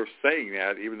 Actually, they're saying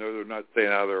that even though they're not saying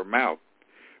it out of their mouth.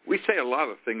 We say a lot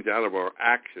of things out of our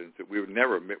actions that we would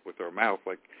never admit with our mouth,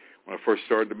 like when I first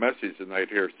started the message tonight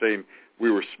here saying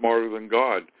we were smarter than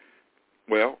God.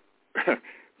 Well,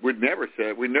 we'd never say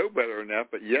it. We know better than that,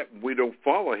 but yet we don't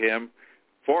follow him.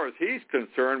 As far as he's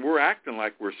concerned, we're acting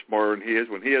like we're smarter than he is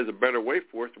when he has a better way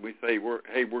for us, and we say, we're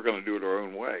going to do it our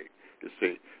own way, you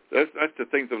see. That's the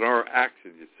things in our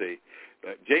actions, you see.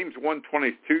 James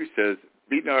 1:22 says,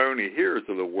 be not only hearers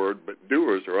of the word, but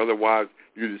doers, or otherwise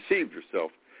you deceive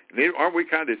yourself. And aren't we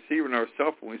kind of deceiving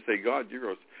ourselves when we say, God,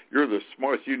 you're the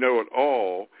smartest, you know it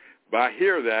all, but I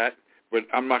hear that, but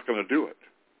I'm not going to do it.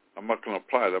 I'm not going to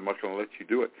apply it. I'm not going to let you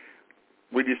do it.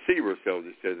 We deceive ourselves,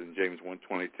 it says in James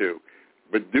 1:22.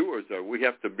 But doers, though, we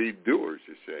have to be doers,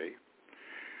 you see.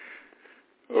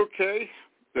 Okay,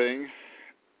 thing.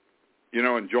 You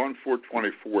know, in John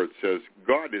 4:24 it says,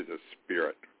 God is a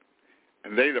spirit,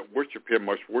 and they that worship him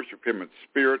must worship him in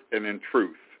spirit and in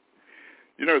truth.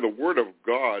 You know, the word of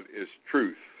God is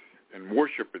truth, and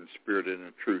worship in spirit and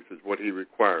in truth is what he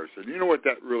requires. And you know what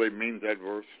that really means, that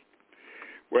verse?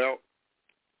 Well,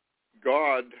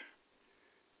 God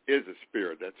is a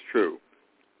spirit, that's true.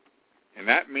 And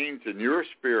that means in your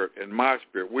spirit and my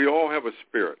spirit, we all have a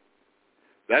spirit.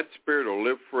 That spirit will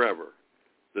live forever.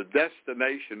 The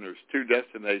destination, there's two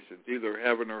destinations, either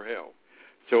heaven or hell.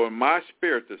 So in my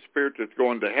spirit, the spirit that's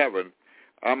going to heaven,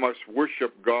 I must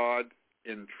worship God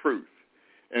in truth.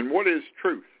 And what is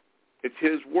truth? It's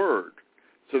his word.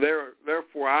 So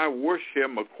therefore, I worship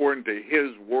him according to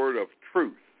his word of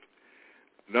truth.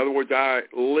 In other words, I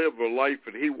live a life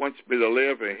that he wants me to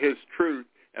live in his truth,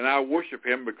 and I worship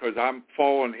him because I'm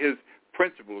following his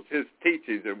principles, his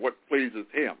teachings, and what pleases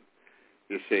him,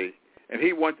 you see. And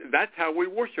that's how we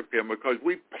worship him, because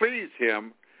we please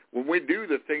him when we do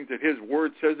the things that his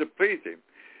word says that please him.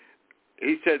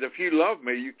 He said, if you love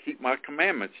me, you keep my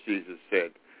commandments, Jesus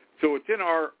said. So it's in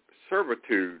our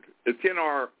servitude. It's in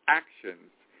our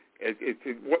actions. It's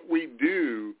in what we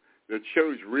do that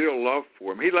shows real love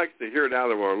for him. He likes to hear it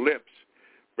out of our lips,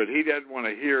 but he doesn't want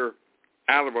to hear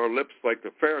out of our lips like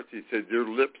the Pharisees said, your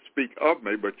lips speak of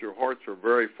me, but your hearts are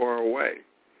very far away.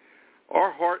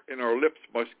 Our heart and our lips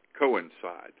must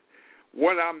coincide.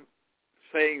 What I'm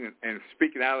saying and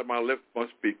speaking out of my lips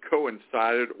must be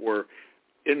coincided or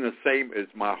in the same as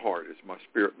my heart, as my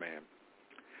spirit man.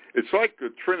 It's like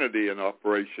the Trinity in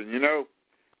operation. You know,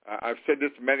 I've said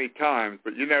this many times,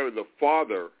 but you know, the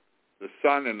Father, the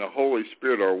Son, and the Holy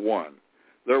Spirit are one.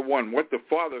 They're one. What the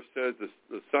Father says,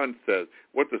 the Son says.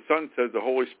 What the Son says, the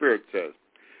Holy Spirit says.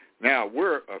 Now,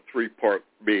 we're a three-part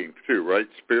being too, right?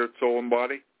 Spirit, soul, and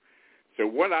body. So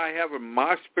what I have in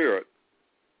my spirit,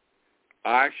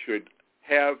 I should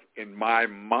have in my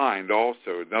mind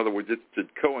also. In other words, it should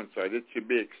coincide. It should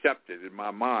be accepted in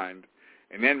my mind.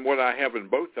 And then what I have in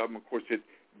both of them, of course, it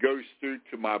goes through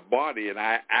to my body, and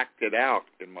I act it out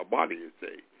in my body, you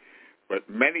see. But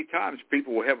many times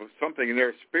people will have something in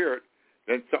their spirit,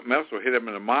 then something else will hit them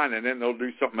in the mind, and then they'll do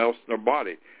something else in their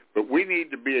body. But we need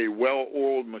to be a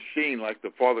well-oiled machine like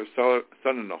the Father, Son,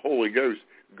 and the Holy Ghost.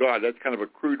 God, that's kind of a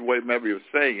crude way maybe of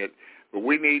saying it, but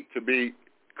we need to be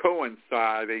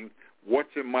coinciding. What's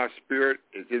in my spirit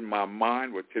is in my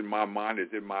mind. What's in my mind is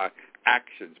in my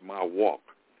actions, my walk.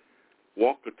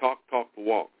 Walk the talk, talk the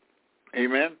walk.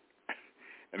 Amen?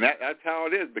 And that's how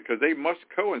it is, because they must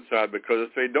coincide, because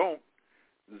if they don't,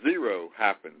 zero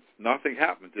happens. Nothing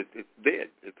happens. It's dead.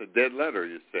 It's a dead letter,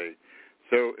 you see.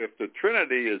 So if the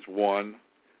Trinity is one,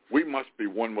 we must be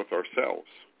one with ourselves,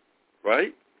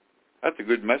 right? That's a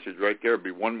good message right there, be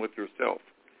one with yourself.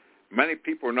 Many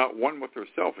people are not one with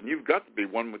yourself, and you've got to be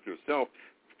one with yourself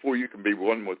before you can be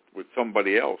one with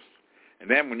somebody else. And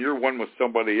then when you're one with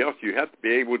somebody else, you have to be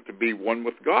able to be one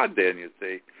with God then, you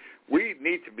see. We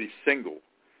need to be single.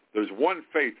 There's one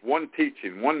faith, one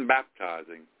teaching, one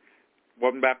baptizing.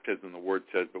 One baptism, the word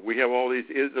says, but we have all these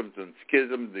isms and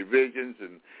schisms, divisions,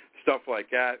 and stuff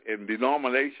like that, and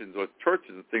denominations or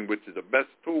churches and things, which is the best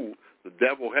tool the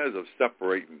devil has of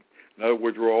separating. In other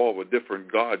words, we're all of a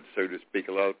different God, so to speak.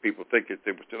 A lot of people think it's,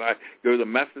 should I go to the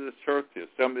Methodist Church, the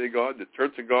Assembly of God, the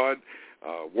Church of God,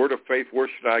 Word of Faith, where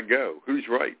should I go? Who's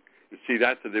right? You see,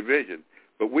 that's a division.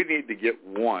 But we need to get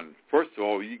one. First of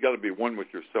all, you got to be one with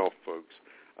yourself, folks.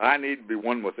 I need to be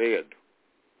one with Ed.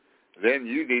 Then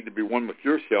you need to be one with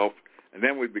yourself, and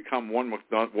then we become one with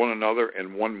one another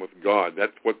and one with God.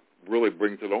 That's what really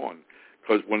brings it on.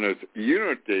 Because when there's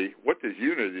unity, what does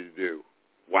unity do?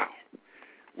 Wow.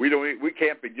 We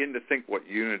can't begin to think what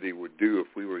unity would do if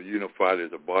we were unified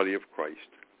as a body of Christ.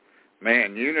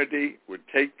 Man, unity would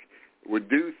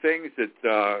do things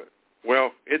that,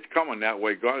 it's coming that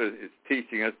way. God is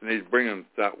teaching us, and he's bringing us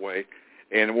that way.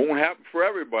 And it won't happen for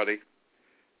everybody,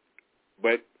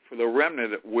 but for the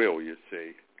remnant it will, you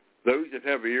see. Those that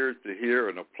have ears to hear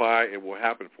and apply, it will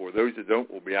happen for. Those that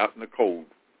don't will be out in the cold.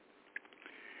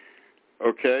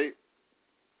 Okay?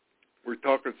 We're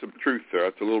talking some truth there.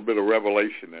 That's a little bit of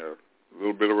revelation there. A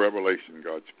little bit of revelation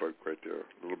God spoke right there.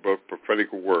 A little bit of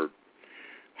prophetic word.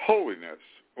 Holiness.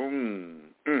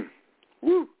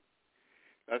 Woo.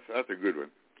 That's a good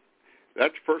one.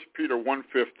 That's 1 Peter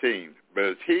 1:15. But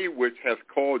as he which hath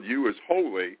called you is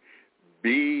holy,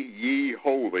 be ye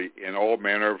holy in all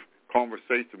manner of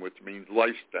conversation, which means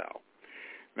lifestyle.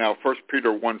 Now, 1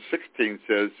 Peter 1:16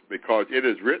 says, because it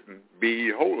is written, be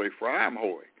ye holy, for I am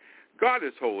holy. God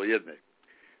is holy, isn't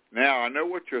he? Now, I know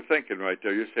what you're thinking right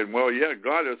there. You're saying, well, yeah,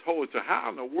 God is holy, so how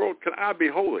in the world can I be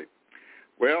holy?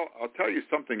 Well, I'll tell you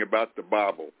something about the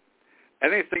Bible.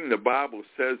 Anything the Bible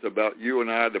says about you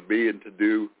and I to be and to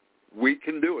do, we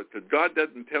can do it. Because God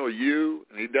doesn't tell you,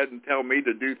 and he doesn't tell me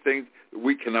to do things that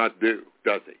we cannot do,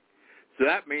 does he? So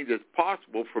that means it's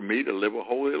possible for me to live a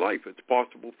holy life. It's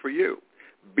possible for you.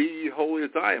 Be ye holy as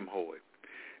I am holy.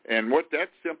 And what that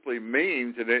simply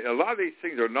means, and a lot of these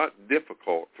things are not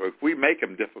difficult. So if we make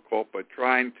them difficult by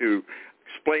trying to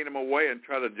explain them away and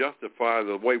try to justify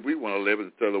the way we want to live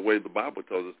instead of the way the Bible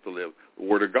tells us to live, the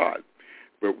Word of God.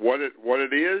 But what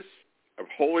it is of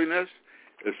holiness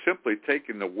is simply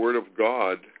taking the Word of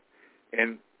God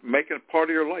and making it part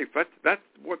of your life. That's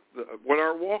what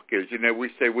our walk is. You know,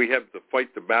 we say we have to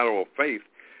fight the battle of faith.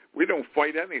 We don't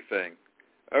fight anything.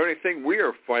 The only thing we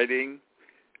are fighting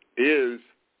is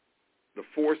the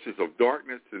forces of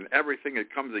darkness and everything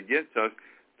that comes against us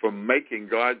from making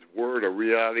God's Word a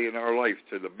reality in our life.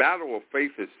 So the battle of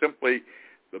faith is simply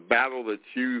the battle that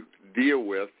you deal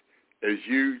with as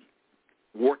you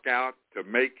work out to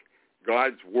make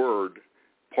God's Word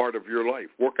part of your life.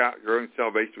 Work out your own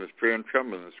salvation with fear and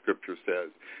trembling, the Scripture says.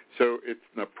 So it's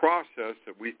in the process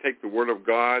that we take the Word of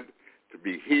God to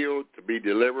be healed, to be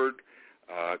delivered,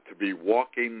 to be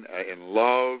walking in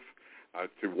love,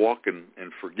 to walk in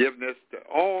forgiveness, to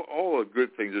all the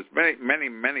good things. There's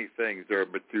many things there,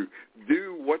 but to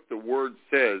do what the Word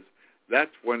says,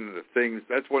 that's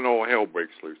when all hell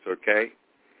breaks loose, okay?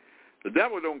 The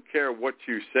devil don't care what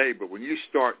you say, but when you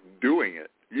start doing it,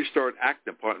 you start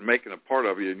acting upon it and making it a part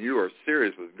of you, and you are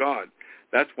serious with God,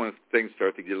 that's when things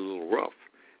start to get a little rough.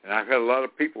 And I've had a lot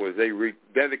of people, as they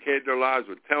rededicated their lives,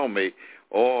 would tell me,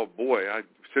 oh, boy,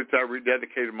 since I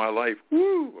rededicated my life,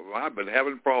 I've been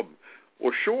having problems.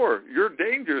 Well, sure, you're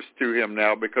dangerous to him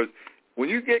now, because when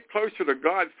you get closer to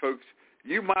God, folks,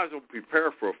 you might as well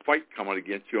prepare for a fight coming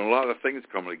against you and a lot of things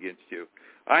coming against you.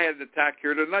 I had an attack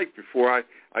here tonight before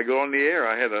I go on the air.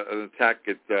 I had an attack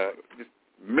at just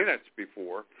minutes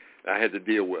before I had to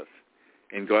deal with,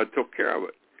 and God took care of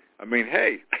it. I mean,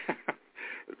 hey,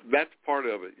 that's part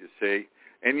of it, you see.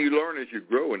 And you learn as you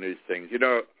grow in these things. You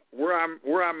know, where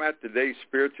I'm at today,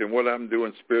 spirits, and what I'm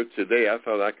doing spirits today, I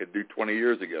thought I could do 20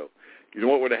 years ago. You know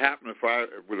what would have happened if I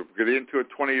would have got into it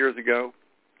 20 years ago?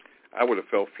 I would have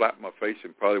fell flat on my face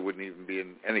and probably wouldn't even be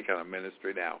in any kind of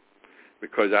ministry now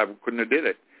because I couldn't have did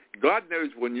it. God knows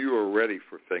when you are ready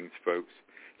for things, folks.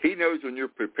 He knows when you're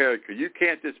prepared, because you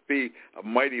can't just be a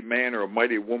mighty man or a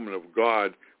mighty woman of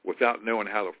God without knowing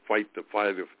how to fight the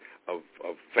fight of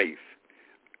faith,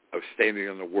 of standing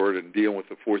on the Word and dealing with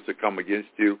the force that come against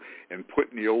you and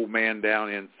putting the old man down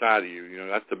inside of you. You know,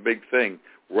 that's the big thing,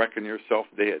 wrecking yourself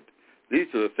dead. These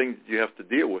are the things that you have to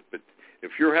deal with. But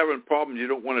if you're having problems, you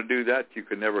don't want to do that, you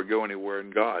can never go anywhere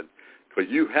in God, because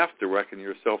you have to reckon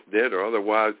yourself dead, or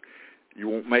otherwise you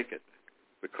won't make it.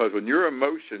 Because when your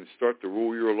emotions start to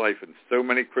rule your life, and so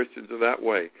many Christians are that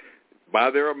way, by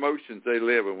their emotions they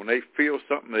live, and when they feel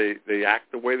something, they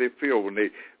act the way they feel. When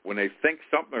they think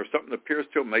something or something appears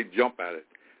to them, they jump at it.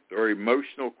 They're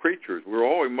emotional creatures. We're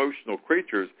all emotional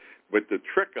creatures, but the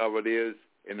trick of it is,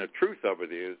 and the truth of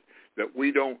it is, that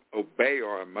we don't obey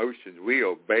our emotions. We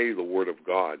obey the Word of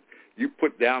God. You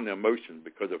put down the emotions,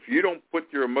 because if you don't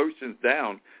put your emotions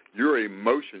down, your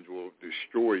emotions will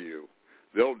destroy you.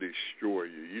 They'll destroy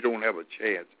you. You don't have a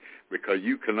chance, because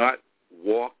you cannot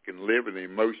walk and live in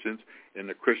emotions in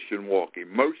the Christian walk.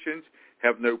 Emotions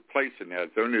have no place in that.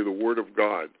 It's only the Word of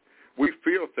God. We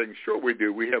feel things. Sure we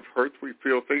do. We have hurts. We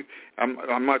feel things.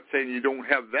 I'm not saying you don't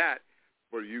have that,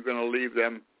 but you're going to leave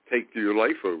them take your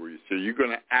life over you. So you're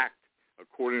going to act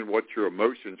according to what your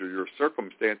emotions or your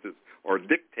circumstances are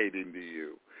dictating to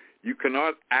you. You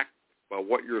cannot act by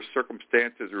what your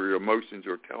circumstances or your emotions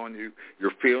are telling you,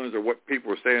 your feelings, or what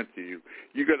people are saying to you.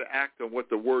 You got to act on what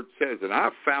the Word says. And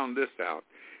I've found this out.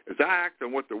 As I act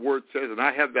on what the Word says, and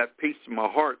I have that peace in my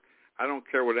heart, I don't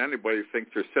care what anybody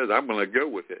thinks or says. I'm going to go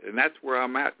with it. And that's where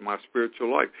I'm at in my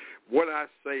spiritual life. What I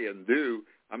say and do,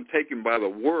 I'm taken by the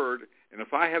Word. And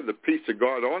if I have the peace of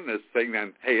God on this thing,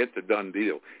 then, hey, it's a done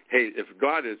deal. Hey, if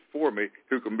God is for me,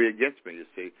 who can be against me, you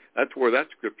see? That's where that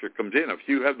scripture comes in. If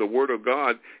you have the Word of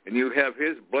God and you have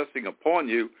His blessing upon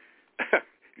you,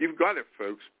 you've got it,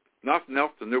 folks. Nothing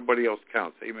else and nobody else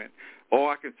counts. Amen. All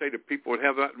I can say to people that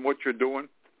have that in what you're doing,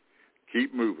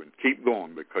 keep moving, keep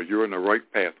going, because you're in the right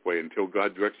pathway until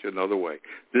God directs you another way.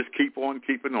 Just keep on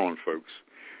keeping on, folks.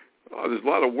 There's a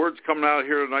lot of words coming out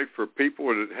here tonight for people,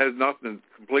 and it has nothing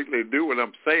completely to do with what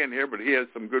I'm saying here, but he has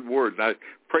some good words. And I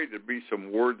pray there be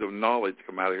some words of knowledge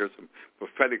come out of here, some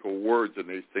prophetical words in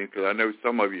these things, because I know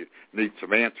some of you need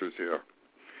some answers here.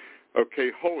 Okay,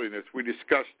 holiness, we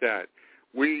discussed that.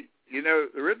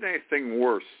 There isn't anything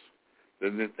worse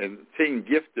than seeing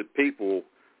gifted people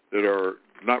that are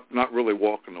not really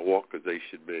walking the walk as they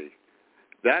should be.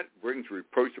 That brings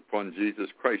reproach upon Jesus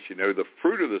Christ. The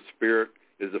fruit of the Spirit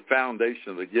is the foundation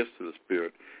of the gifts of the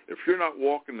Spirit. If you're not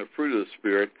walking the fruit of the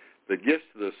Spirit, the gifts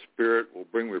of the Spirit will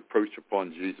bring reproach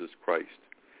upon Jesus Christ.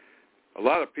 A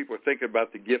lot of people are thinking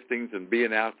about the giftings and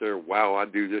being out there, wow, I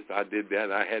do this, I did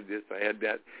that, I had this, I had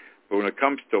that. But when it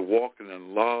comes to walking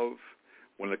in love,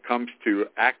 when it comes to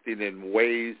acting in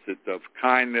ways of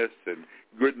kindness and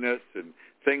goodness and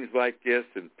things like this,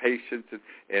 and patience,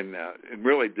 and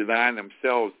really denying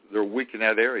themselves, they're weak in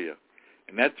that area.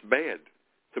 And that's bad.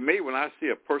 To me, when I see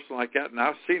a person like that, and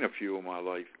I've seen a few in my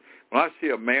life, when I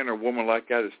see a man or woman like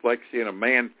that, it's like seeing a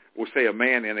man, we'll say a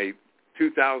man in a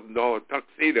 $2,000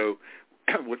 tuxedo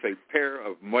with a pair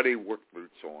of muddy work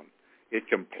boots on. It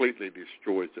completely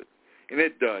destroys it. And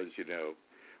it does,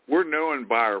 We're known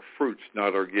by our fruits,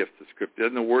 not our gifts. The scripture,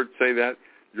 doesn't the Word say that?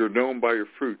 You're known by your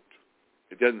fruit.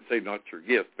 It doesn't say not your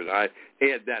gift, but I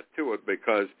add that to it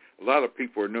because a lot of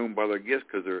people are known by their gifts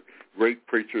because they're great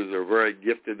preachers, they're very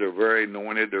gifted, they're very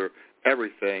anointed, they're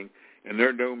everything, and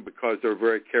they're known because they're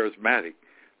very charismatic.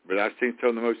 But I've seen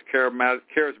some of the most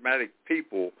charismatic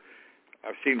people.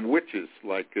 I've seen witches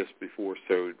like this before,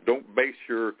 so don't base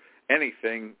your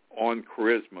anything on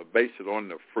charisma. Base it on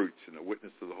the fruits and the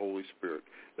witness of the Holy Spirit.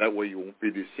 That way you won't be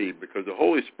deceived, because the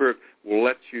Holy Spirit will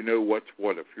let you know what's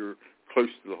what. If you're close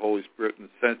to the Holy Spirit and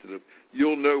sensitive,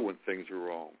 you'll know when things are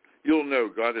wrong. You'll know.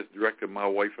 God has directed my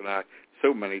wife and I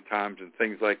so many times and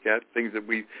things like that, things that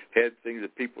we had, things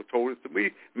that people told us that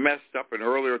we messed up in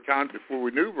earlier times before we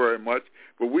knew very much,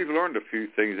 but we've learned a few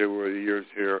things over the years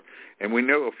here, and we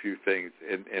know a few things,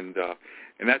 and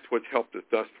that's what's helped us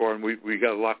thus far, and we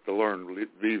got a lot to learn,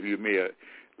 believe you me.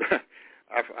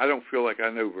 I don't feel like I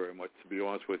know very much, to be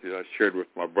honest with you. I shared with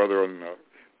my brother on the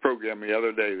program the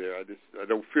other day there. I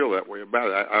don't feel that way about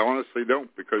it. I honestly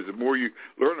don't, because the more you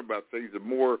learn about things, the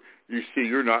more you see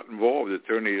you're not involved. It's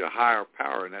only a higher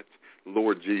power, and that's the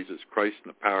Lord Jesus Christ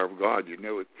and the power of God. You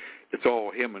know, it's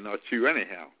all him and not you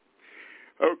anyhow.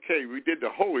 Okay, we did the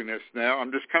holiness now.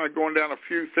 I'm just kind of going down a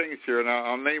few things here, and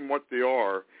I'll name what they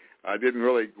are. I didn't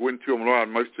really go into them a lot. I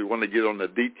mostly want to get on the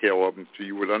detail of them so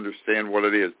you would understand what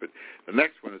it is. But the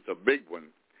next one is a big one,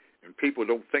 and people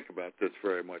don't think about this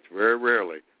very much, very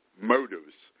rarely.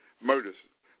 Motives.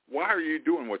 Why are you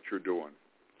doing what you're doing?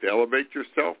 To elevate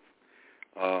yourself?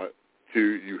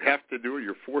 You have to do it.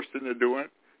 You're forced into doing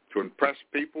it. To impress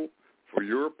people? For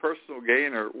your personal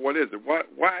gain? Or what is it?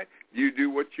 Why do you do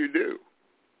what you do?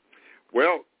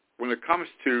 Well, when it comes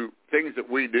to things that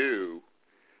we do,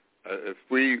 if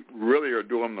we really are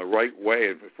doing them the right way,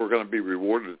 if we're going to be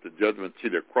rewarded at the judgment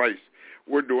seat of Christ,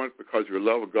 we're doing it because we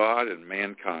love God and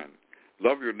mankind.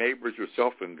 Love your neighbors,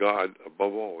 yourself, and God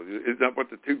above all. Isn't that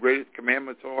what the two greatest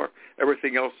commandments are?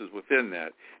 Everything else is within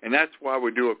that. And that's why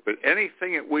we do it. But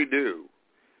anything that we do,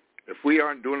 if we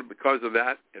aren't doing it because of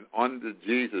that and unto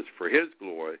Jesus for his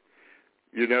glory,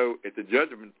 you know, at the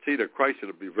judgment seat of Christ,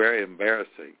 it'll be very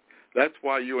embarrassing. That's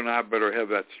why you and I better have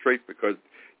that straight, because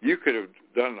you could have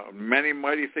done many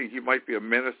mighty things. You might be a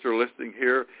minister listening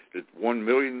here that won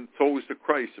million souls to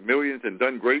Christ, millions, and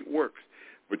done great works.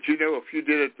 But you know, if you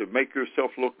did it to make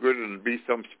yourself look good and be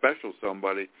some special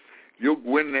somebody, you'll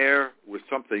go in there with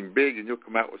something big, and you'll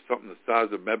come out with something the size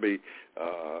of maybe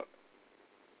a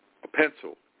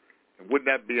pencil. And wouldn't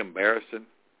that be embarrassing?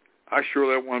 I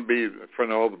sure don't want to be in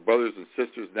front of all the brothers and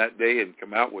sisters that day and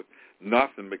come out with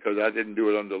nothing because I didn't do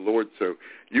it unto the Lord. So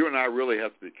you and I really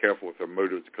have to be careful with our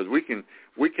motives, because we can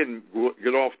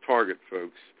get off target,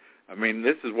 folks. I mean,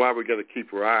 this is why we got to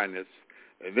keep our eye on this,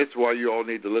 and this is why you all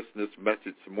need to listen to this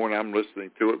message some more. And I'm listening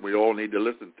to it. And we all need to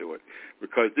listen to it,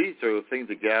 because these are the things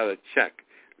that get out of check.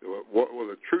 Well,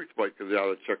 the truth might get out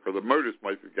of check, or the motives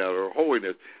might get out, or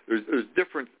holiness. There's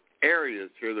different areas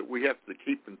here that we have to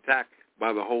keep intact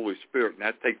by the Holy Spirit, and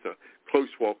that takes a close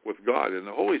walk with God. And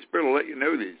the Holy Spirit will let you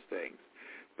know these things.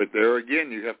 But there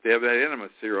again, you have to have that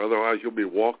intimacy, or otherwise you'll be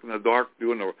walking in the dark,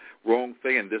 doing the wrong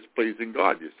thing and displeasing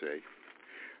God, you see.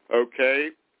 Okay,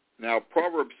 now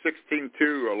Proverbs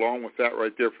 16:2, along with that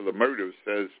right there for the motive,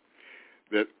 says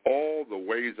that all the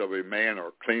ways of a man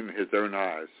are clean in his own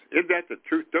eyes. Isn't that the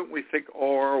truth? Don't we think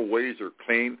all our ways are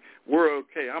clean? We're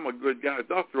okay. I'm a good guy. There's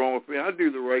nothing wrong with me. I do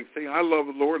the right thing. I love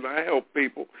the Lord, and I help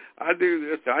people. I do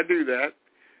this. I do that.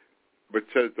 But it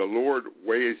says the Lord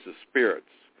weighs the spirits.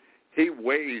 He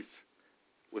weighs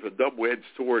with a double-edged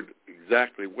sword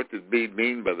exactly what did he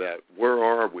mean by that. Where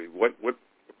are we? What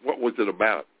was it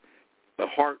about? The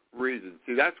heart reason.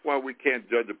 See, that's why we can't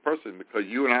judge a person, because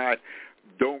you and I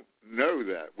don't know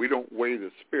that. We don't weigh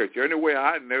the spirit. The only way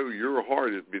I know your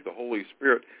heart is because the Holy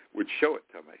Spirit would show it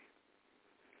to me.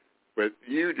 But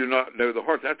you do not know the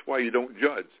heart. That's why you don't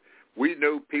judge. We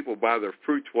know people by their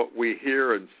fruits, what we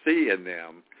hear and see in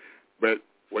them. But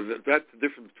that's the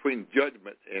difference between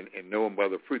judgment and knowing by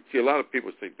the fruit. See, a lot of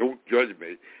people say, don't judge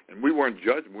me. And we weren't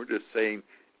judging. We're just saying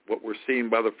what we're seeing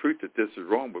by the fruit, that this is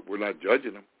wrong, but we're not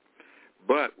judging them.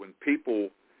 But when people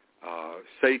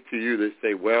say to you, they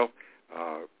say, well,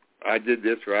 I did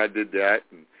this or I did that,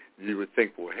 and you would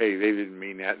think, well, hey, they didn't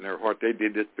mean that in their heart. They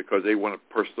did this because they want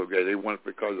a personal gain. They want it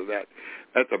because of that.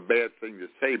 That's a bad thing to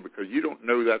say, because you don't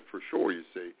know that for sure, you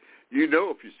see. You know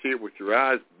if you see it with your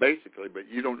eyes, basically, but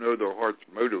you don't know their heart's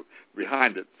motive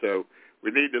behind it. So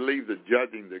we need to leave the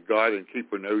judging to God and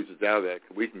keep our noses out of that,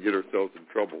 because we can get ourselves in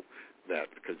trouble with that,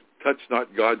 because touch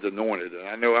not God's anointed. And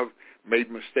I know I've made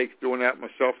mistakes doing that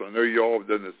myself, and I know you all have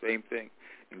done the same thing.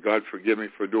 And God forgive me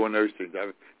for doing those things.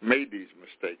 I've made these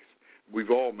mistakes.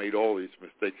 We've all made all these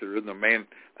mistakes. There isn't a man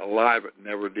alive that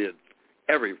never did.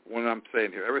 Everyone I'm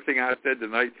saying here, everything I said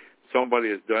tonight, somebody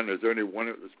has done. There's only one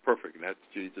that was perfect, and that's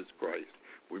Jesus Christ.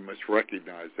 We must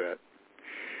recognize that.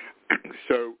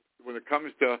 So when it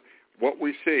comes to what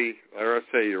we see, like I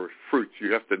say, your fruits,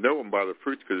 you have to know them by the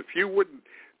fruits, because if you wouldn't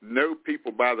know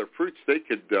people by their fruits, they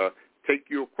could take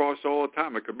you across all the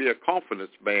time. It could be a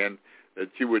confidence man that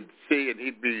you would see, and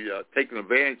he'd be taking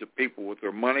advantage of people with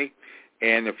their money.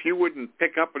 And if you wouldn't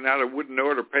pick up on that or wouldn't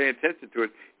know it or pay attention to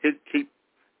it, he'd keep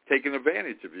taking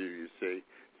advantage of you, you see.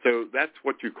 So that's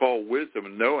what you call wisdom,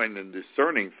 and knowing and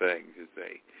discerning things, you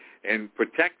see, and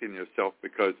protecting yourself,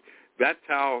 because that's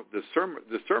how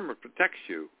discernment protects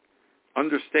you,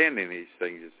 understanding these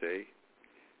things, you see.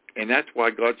 And that's why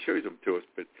God shows them to us.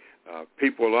 But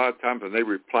people, a lot of times when they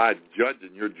reply,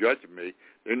 judging, you're judging me,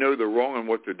 they know they're wrong in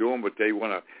what they're doing, but they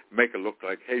want to make it look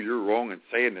like, hey, you're wrong in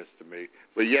saying this to me.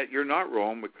 But yet you're not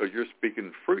wrong because you're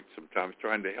speaking fruit sometimes,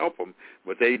 trying to help them,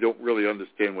 but they don't really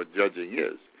understand what judging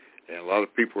is. And a lot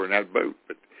of people are in that boat.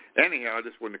 But anyhow, I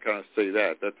just wanted to kind of say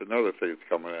that. That's another thing that's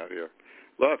coming out here.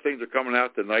 A lot of things are coming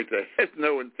out tonight that has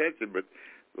no intention, but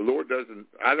the Lord doesn't.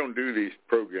 I don't do these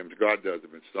programs. God does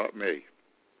them. It's not me.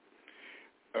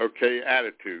 Okay,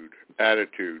 attitude.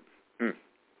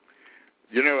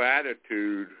 You know,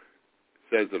 attitude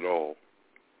says it all,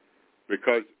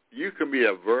 because you can be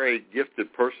a very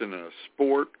gifted person in a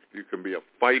sport, you can be a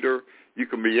fighter, you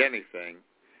can be anything,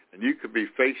 and you could be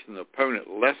facing an opponent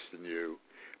less than you,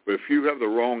 but if you have the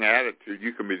wrong attitude,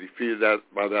 you can be defeated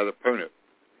by that opponent.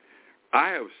 I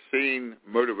have seen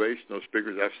motivational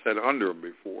speakers, I've sat under them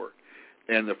before,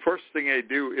 and the first thing they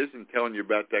do isn't telling you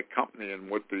about that company and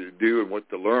what to do and what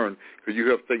to learn, because you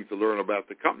have things to learn about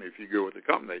the company if you go with the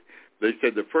company. They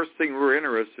said the first thing we're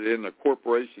interested in a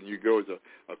corporation, you go as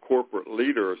a corporate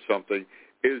leader or something,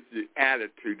 is the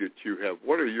attitude that you have.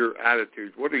 What are your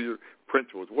attitudes? What are your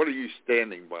principles? What are you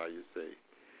standing by, you see?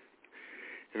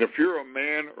 And if you're a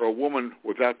man or a woman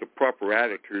without the proper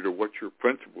attitude or what your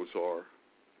principles are,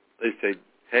 they say,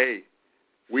 hey,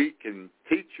 we can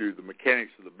teach you the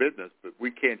mechanics of the business, but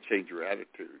we can't change your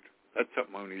attitude. That's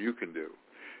something only you can do.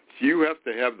 So you have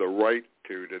to have the right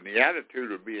attitude, and the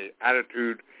attitude would be an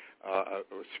attitude, a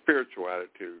spiritual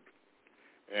attitude,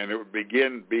 and it would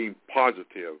begin being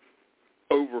positive,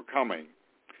 overcoming,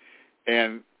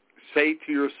 and say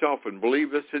to yourself and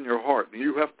believe this in your heart, and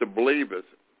you have to believe this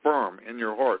firm in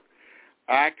your heart,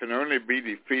 I can only be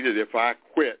defeated if I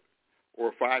quit, or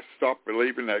if I stop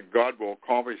believing that God will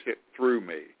accomplish it through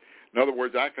me. In other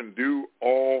words, I can do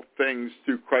all things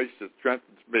through Christ that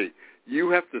strengthens me. You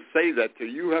have to say that to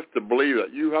you. You have to believe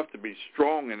that. You have to be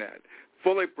strong in that,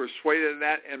 fully persuaded in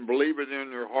that, and believe it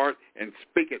in your heart and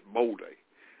speak it boldly.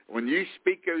 When you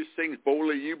speak those things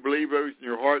boldly, you believe those in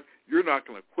your heart, you're not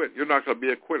going to quit. You're not going to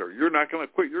be a quitter. You're not going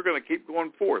to quit. You're going to keep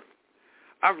going forth.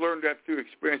 I've learned that through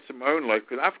experience in my own life,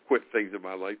 because I've quit things in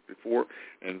my life before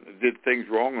and did things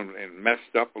wrong and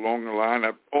messed up along the line.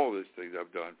 All these things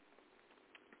I've done.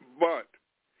 But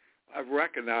I've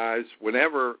recognized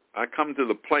whenever I come to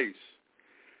the place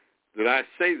that I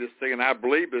say this thing and I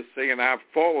believe this thing and I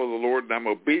follow the Lord and I'm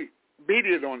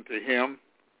obedient unto Him,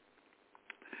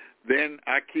 then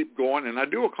I keep going and I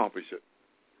do accomplish it,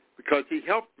 because He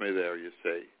helped me there, you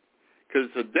see. Because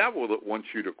it's the devil that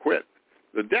wants you to quit.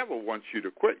 The devil wants you to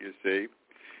quit, you see.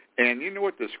 And you know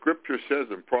what the scripture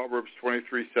says in Proverbs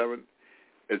 23:7?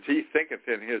 As he thinketh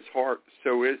in his heart,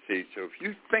 so is he. So if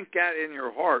you think that in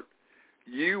your heart,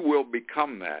 you will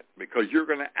become that, because you're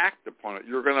going to act upon it.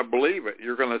 You're going to believe it.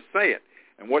 You're going to say it.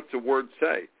 And what's the word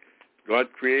say?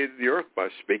 God created the earth by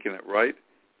speaking it, right?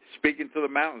 Speaking to the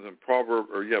mountains in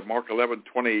Mark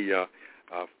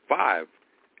 11:25.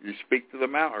 You speak to the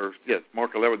mountain,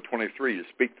 Mark 11:23. You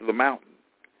speak to the mountain,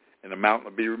 and the mountain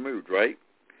will be removed, right?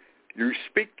 You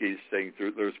speak these things.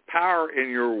 There's power in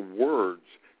your words.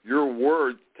 Your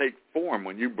words take form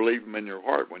when you believe them in your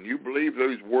heart. When you believe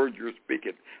those words you're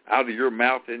speaking out of your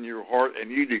mouth in your heart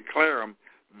and you declare them,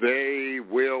 they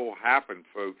will happen,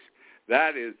 folks.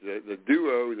 That is the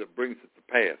duo that brings it to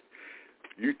pass.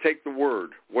 You take the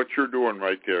word, what you're doing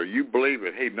right there. You believe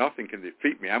it. Hey, nothing can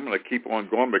defeat me. I'm going to keep on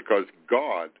going because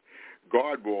God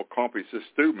will accomplish this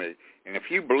through me. And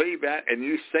if you believe that and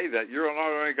you say that, you're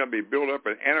not only going to be built up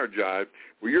and energized,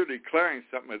 but you're declaring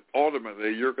something that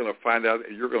ultimately you're going to find out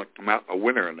that you're going to come out a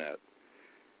winner in that.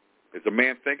 As a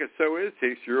man thinketh, so is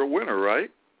he. So you're a winner,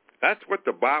 right? That's what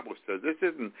the Bible says. This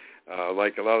isn't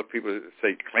like a lot of people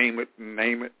say claim it and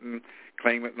name it and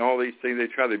claim it and all these things. They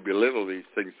try to belittle these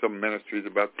things, some ministries,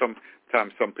 about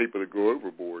sometimes some people that go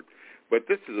overboard. But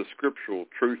this is a scriptural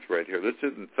truth right here. This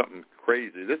isn't something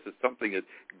crazy. This is something that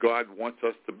God wants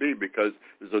us to be, because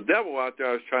there's a devil out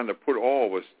there that's trying to put all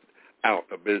of us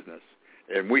out of business.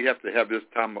 And we have to have this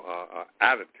time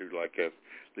attitude like this.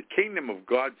 The kingdom of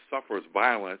God suffers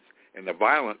violence, and the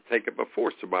violent take it by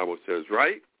force, the Bible says,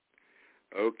 right?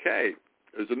 Okay.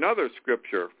 There's another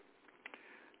scripture.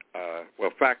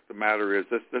 Fact of the matter is,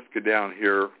 let's go down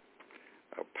here.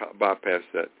 I'll bypass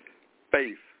that.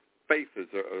 Faith is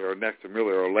our next and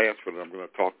really our last one I'm going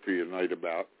to talk to you tonight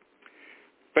about.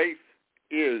 Faith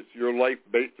is your life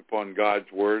based upon God's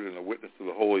word and the witness of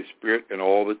the Holy Spirit in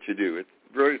all that you do. It's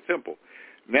very simple.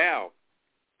 Now,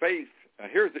 faith.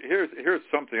 Here's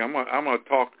something I'm going to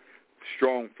talk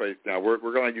strong faith now. We're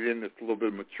going to get into a little bit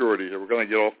of maturity here. We're going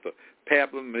to get off the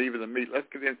pablum and even the meat. Let's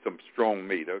get in some strong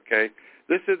meat, okay?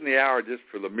 This isn't the hour just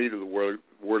for the meat of the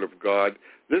Word of God.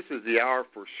 This is the hour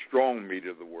for strong meat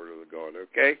of the Word of God,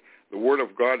 okay? The Word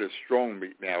of God is strong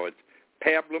meat now. It's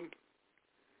pablum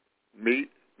meat,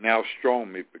 now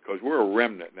strong meat, because we're a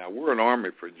remnant now. We're an army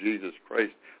for Jesus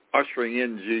Christ, ushering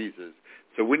in Jesus.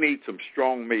 So we need some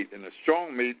strong meat, and the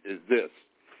strong meat is this.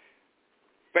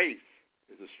 Faith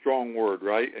is a strong word,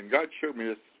 right? And God showed me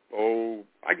this,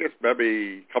 I guess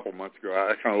maybe a couple months ago.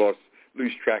 I kind of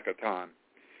lose track of time.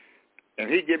 And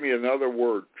he gave me another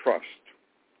word, trust.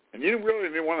 And you really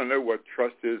didn't want to know what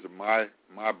trust is in my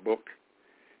book,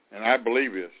 and I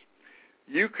believe this.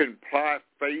 You can apply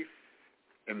faith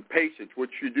and patience,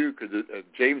 which you do, because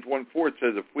James 1:4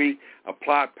 says if we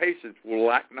apply patience, we'll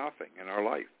lack nothing in our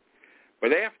life.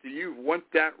 But after you went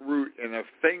that route and if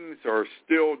things are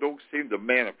still don't seem to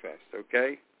manifest,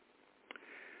 okay,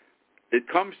 it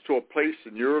comes to a place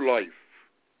in your life,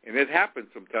 and it happens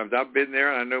sometimes. I've been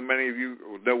there, and I know many of you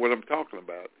know what I'm talking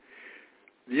about.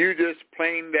 You just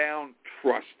plain down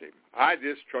trust him. I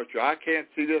just trust you. I can't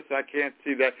see this. I can't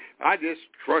see that. I just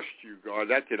trust you, God.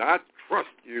 That's it. I trust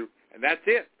you, and that's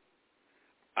it.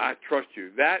 I trust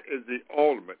you. That is the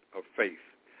ultimate of faith.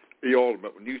 The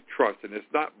ultimate, when you trust, and it's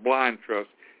not blind trust,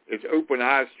 it's open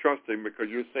eyes trusting, because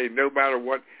you're saying, no matter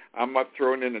what, I'm not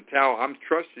throwing in the towel. I'm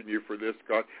trusting you for this,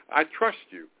 God. I trust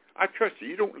you. I trust you.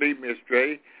 You don't lead me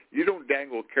astray. You don't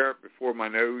dangle a carrot before my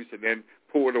nose and then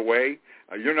pull it away.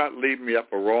 You're not leading me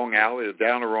up a wrong alley or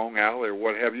down a wrong alley or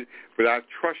what have you, but I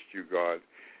trust you, God.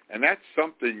 And that's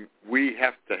something we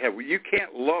have to have. You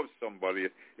can't love somebody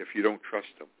if you don't trust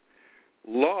them.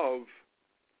 Love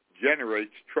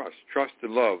generates trust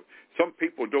and love. Some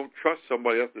people don't trust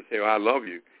somebody else to say, I love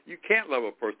you. You can't love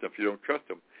a person if you don't trust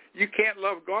them. You can't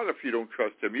love God if you don't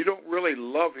trust him. You don't really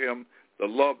love him the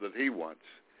love that he wants.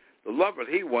 The love that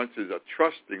he wants is a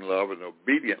trusting love, an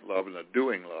obedient love, and a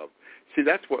doing love. See,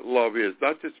 that's what love is,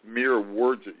 not just mere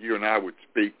words that you and I would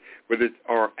speak, but it's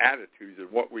our attitudes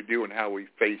and what we do and how we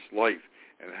face life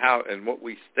and what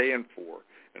we stand for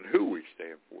and who we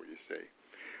stand for, you see.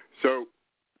 So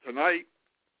tonight,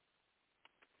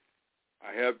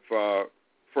 I have,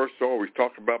 first of all, we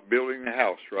talked about building the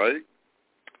house, right?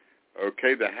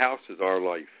 Okay, the house is our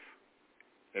life.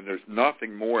 And there's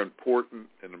nothing more important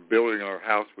than building our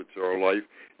house, which is our life.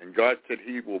 And God said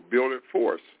he will build it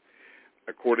for us,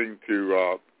 according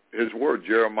to his word,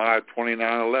 Jeremiah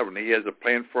 29:11. He has a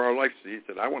plan for our life. So he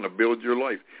said, I want to build your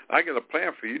life. I got a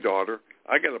plan for you, daughter.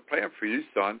 I got a plan for you,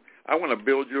 son. I want to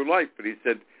build your life. But he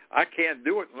said, I can't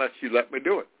do it unless you let me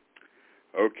do it.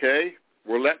 Okay?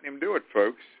 We're letting him do it,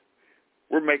 folks.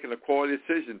 We're making a quality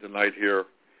decision tonight here.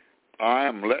 I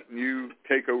am letting you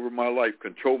take over my life,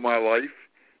 control my life,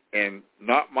 and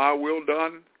not my will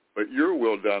done, but your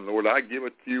will done, Lord. I give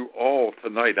it to you all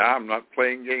tonight. I'm not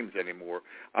playing games anymore.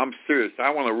 I'm serious. I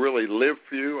want to really live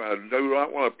for you. I do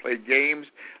not want to play games.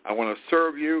 I want to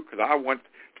serve you because I want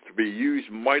to be used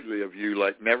mightily of you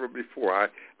like never before.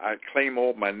 I claim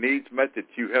all my needs met that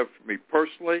you have for me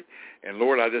personally, and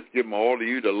Lord, I just give them all to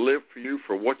you to live for you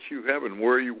for what you have and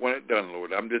where you want it done,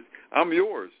 Lord. I'm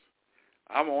yours.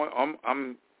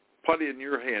 I'm putty in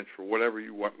your hands for whatever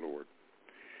you want, Lord.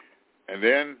 And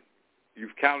then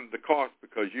you've counted the cost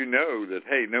because you know that,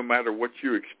 hey, no matter what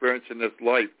you experience in this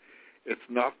life, it's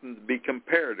nothing to be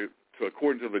compared to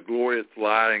according to the glory that's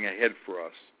lying ahead for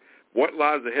us. What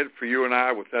lies ahead for you and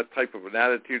I with that type of an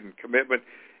attitude and commitment,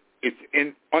 it's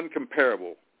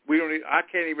uncomparable. I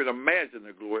can't even imagine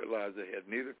the glory that lies ahead.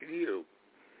 Neither can you.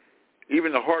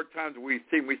 Even the hard times we've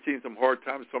seen some hard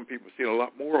times. Some people have seen a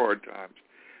lot more hard times.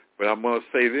 But I'm going to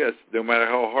say this, no matter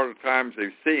how hard times they've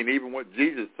seen, even what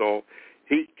Jesus saw,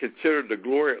 he considered the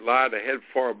glory that lied ahead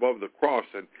far above the cross.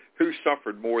 And who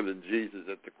suffered more than Jesus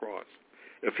at the cross?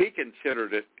 If he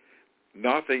considered it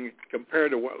nothing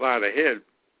compared to what lied ahead,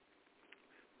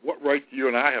 what right do you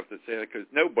and I have to say that? Because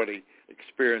nobody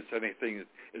experienced anything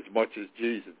as much as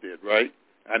Jesus did, right?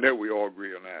 I know we all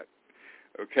agree on that.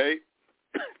 Okay?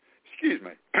 Excuse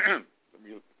me. Let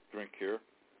me drink here.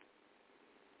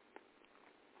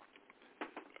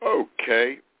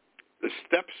 Okay. The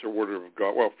steps are ordered of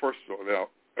God. Well, first of all, now,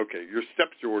 okay, your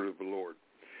steps are ordered of the Lord.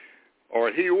 All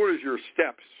right, he orders your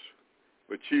steps,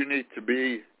 but you need to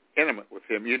be intimate with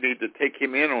him. You need to take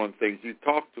him in on things. You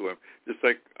talk to him, just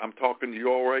like I'm talking to you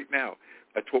all right now.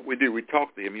 That's what we do. We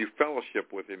talk to him. You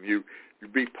fellowship with him. You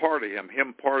be part of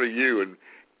him part of you, and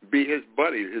be his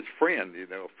buddy, his friend,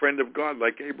 a friend of God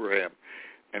like Abraham.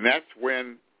 And that's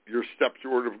when your steps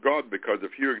are ordered of God, because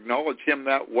if you acknowledge him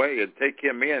that way and take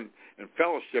him in and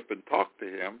fellowship and talk to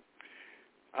him,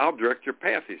 I'll direct your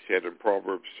path, he said in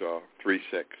Proverbs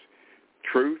 3:6.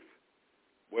 Truth,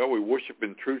 well, we worship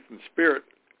in truth and spirit.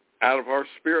 Out of our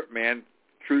spirit man,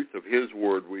 truth of his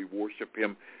word. We worship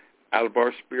him out of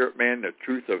our spirit man, the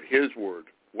truth of his word,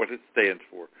 what it stands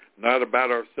for. Not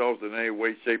about ourselves in any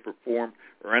way, shape, or form,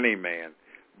 or any man,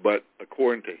 but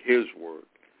according to his word,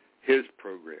 his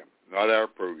program. Not our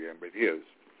program, but his.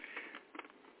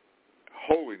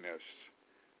 Holiness.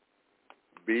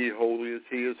 Be holy as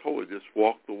he is holy. Just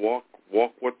walk the walk.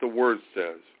 Walk what the word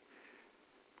says.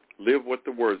 Live what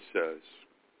the word says.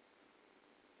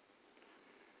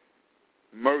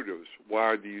 Motives.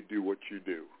 Why do you do what you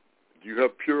do? Do you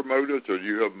have pure motives, or do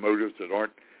you have motives that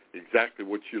aren't exactly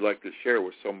what you like to share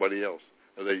with somebody else?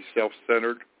 Are they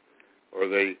self-centered, or are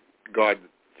they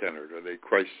God-centered? Are they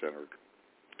Christ-centered?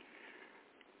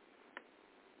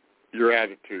 Your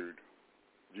attitude.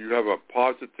 Do you have a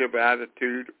positive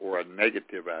attitude or a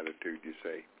negative attitude, you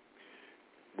say?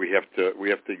 We have to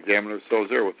examine ourselves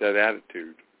there with that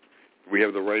attitude. We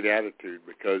have the right attitude,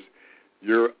 because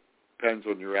your depends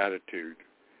on your attitude.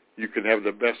 You can have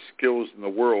the best skills in the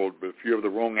world, but if you have the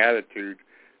wrong attitude,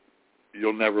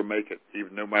 you'll never make it,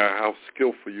 even no matter how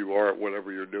skillful you are at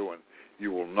whatever you're doing.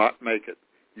 You will not make it.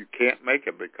 You can't make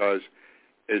it, because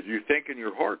as you think in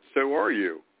your heart, so are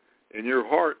you. In your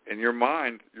heart and your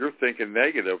mind, you're thinking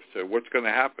negative, so what's going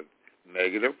to happen?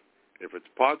 Negative. If it's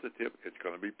positive, it's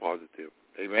going to be positive.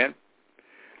 Amen?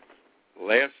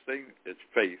 Last thing is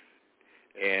faith.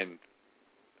 And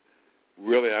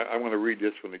really, I'm going to read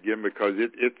this one again, because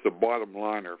it's the bottom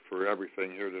liner for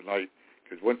everything here tonight.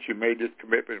 Because once you made this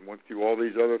commitment and went through all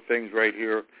these other things right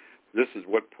here, this is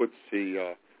what puts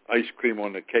the ice cream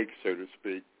on the cake, so to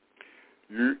speak.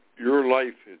 Your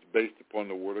life is based upon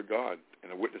the Word of God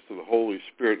and the witness of the Holy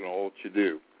Spirit in all that you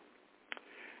do.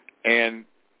 And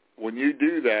when you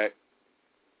do that,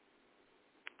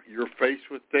 you're faced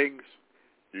with things.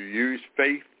 You use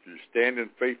faith. You stand in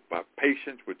faith by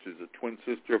patience, which is a twin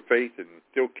sister of faith, and it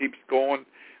still keeps going.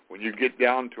 When you get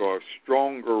down to a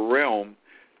stronger realm,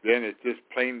 then it's just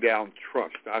plain down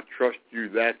trust. I trust you,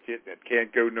 that's it. That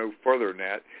can't go no further than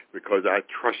that, because I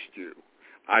trust you.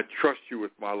 I trust you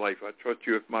with my life. I trust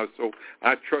you with my soul.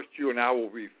 I trust you, and I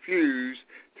will refuse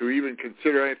to even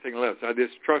consider anything less. I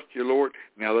just trust you, Lord.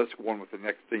 Now let's go on with the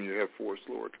next thing you have for us,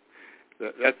 Lord.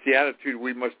 That's the attitude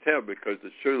we must have, because to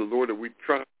show the Lord that we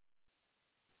trust.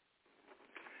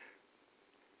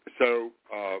 So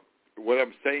what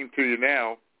I'm saying to you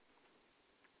now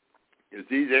is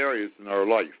these areas in our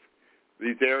life,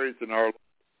 we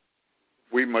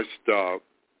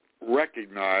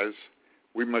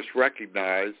must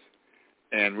recognize,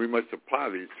 and we must apply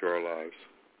these to our lives.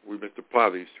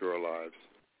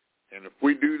 And if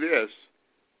we do this,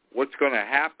 what's going to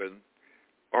happen?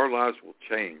 Our lives will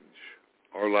change.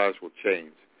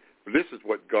 But this is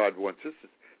what God wants.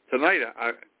 Tonight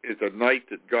is a night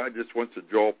that God just wants to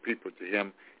draw people to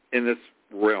him in this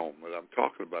realm that I'm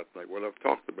talking about tonight, what I've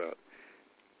talked about.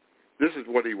 This is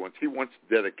what he wants. He wants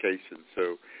dedication.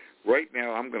 So right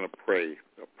now I'm going to pray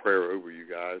a prayer over you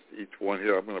guys, each one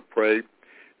here. I'm going to pray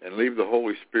and leave the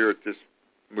Holy Spirit just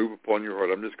move upon your heart.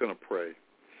 I'm just going to pray.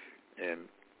 And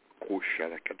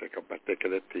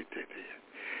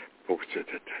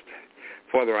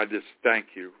Father, I just thank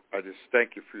you. I just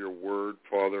thank you for your word,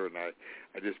 Father, and I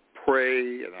just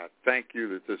pray and I thank you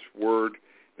that this word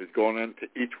is going into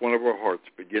each one of our hearts,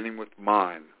 beginning with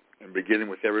mine and beginning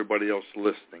with everybody else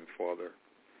listening, Father.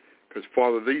 Because,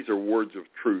 Father, these are words of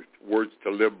truth, words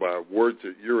to live by, words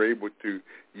that you're able to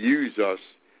use us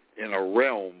in a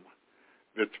realm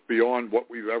that's beyond what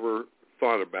we've ever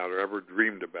thought about or ever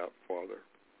dreamed about, Father.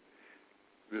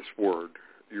 This word,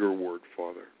 your word,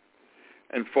 Father.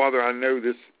 And, Father, I know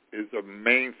this is a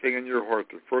main thing in your heart,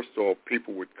 that first of all,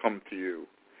 people would come to you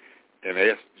and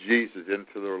ask Jesus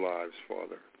into their lives,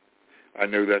 Father. I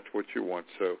know that's what you want.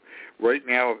 So right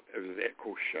now,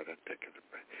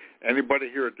 anybody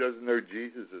here that doesn't know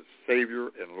Jesus as Savior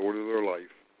and Lord of their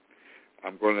life,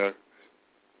 I'm going to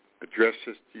address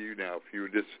this to you now. If you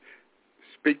would just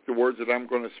speak the words that I'm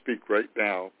going to speak right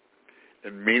now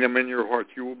and mean them in your heart,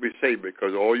 you will be saved,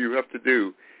 because all you have to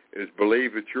do is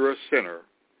believe that you're a sinner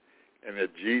and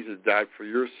that Jesus died for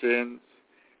your sins.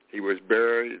 He was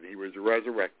buried and he was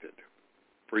resurrected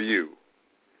for you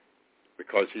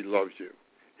because he loves you.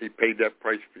 He paid that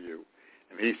price for you.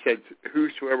 And he said,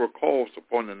 whosoever calls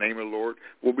upon the name of the Lord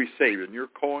will be saved. And you're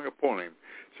calling upon him.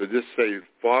 So just say,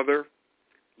 Father,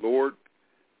 Lord,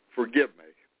 forgive me,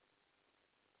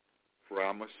 for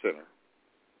I'm a sinner.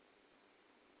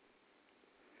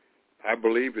 I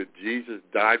believe that Jesus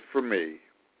died for me.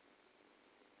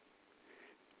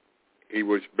 He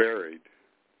was buried,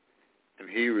 and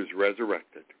he was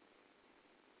resurrected.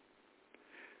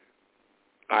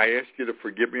 I ask you to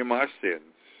forgive me of my sins.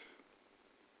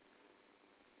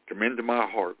 Come into my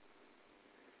heart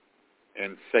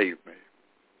and save me.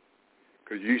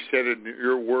 Because you said in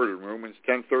your word in Romans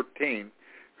 10:13,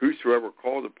 whosoever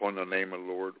calls upon the name of the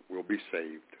Lord will be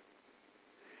saved.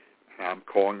 And I'm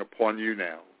calling upon you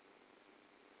now.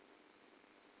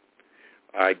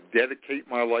 I dedicate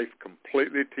my life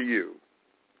completely to you.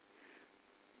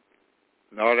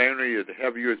 Not only to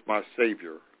have you as my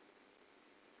Savior,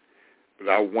 but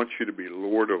I want you to be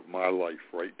Lord of my life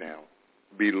right now.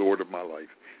 Be Lord of my life.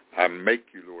 I make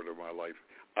you Lord of my life.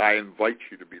 I invite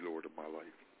you to be Lord of my life.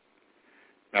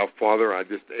 Now, Father, I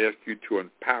just ask you to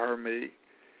empower me,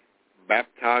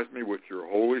 baptize me with your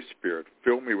Holy Spirit.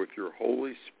 Fill me with your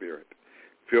Holy Spirit.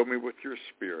 Fill me with your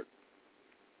Spirit.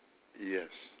 Yes,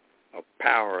 of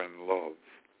power and love.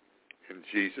 In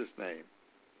Jesus' name,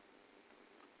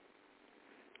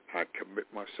 I commit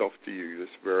myself to you this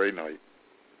very night.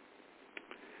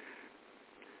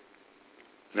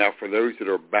 Now, for those that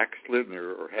are backslidden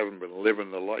or haven't been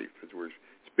living the life, as we're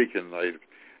speaking tonight,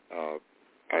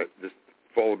 just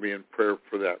follow me in prayer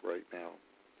for that right now,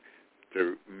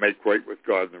 to make right with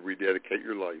God and rededicate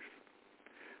your life.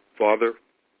 Father,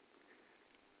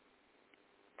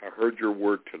 I heard your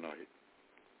word tonight,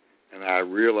 and I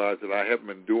realize that I haven't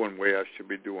been doing the way I should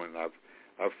be doing.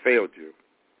 I've failed you.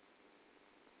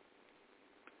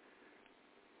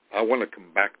 I want to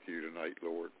come back to you tonight,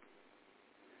 Lord.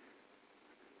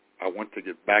 I want to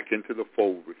get back into the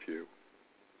fold with you.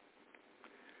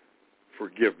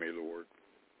 Forgive me, Lord.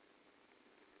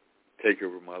 Take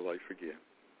over my life again.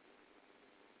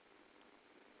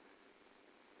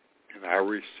 And I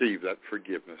receive that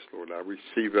forgiveness, Lord. I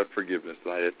receive that forgiveness.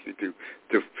 I ask you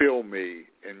to fill me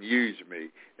and use me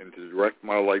and to direct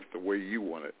my life the way you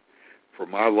want it. For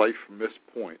my life from this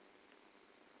point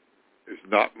is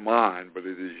not mine, but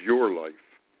it is your life.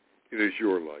 It is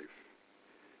your life.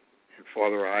 And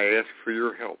Father, I ask for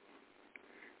your help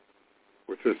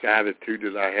with this attitude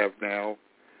that I have now,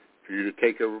 for you to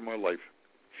take over my life.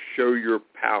 Show your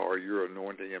power, your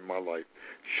anointing in my life.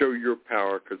 Show your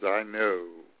power, because I know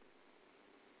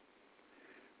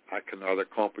I cannot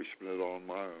accomplish it on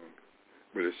my own,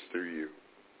 but it's through you.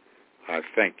 I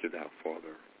thank you now,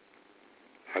 Father.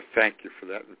 I thank you for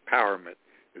that empowerment.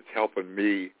 It's helping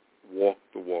me walk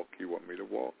the walk you want me to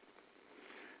walk.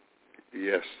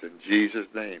 Yes, in Jesus'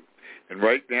 name. And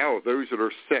right now, those that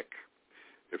are sick,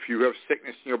 if you have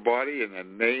sickness in your body, in the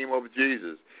name of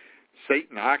Jesus,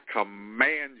 Satan, I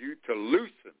command you to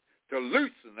loosen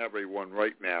everyone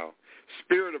right now.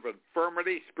 Spirit of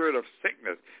infirmity, spirit of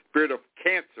sickness, spirit of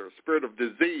cancer, spirit of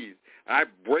disease. I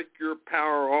break your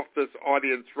power off this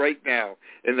audience right now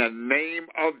in the name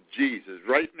of Jesus.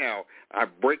 Right now, I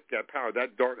break that power,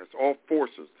 that darkness, all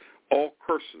forces, all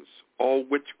curses, all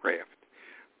witchcraft,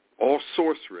 all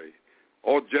sorcery,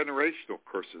 all generational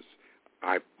curses.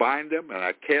 I bind them and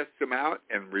I cast them out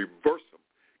and reverse them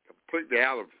completely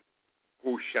out of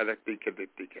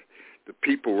the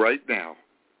people right now.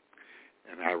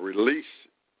 And I release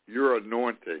your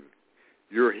anointing,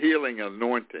 your healing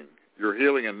anointing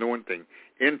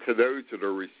into those that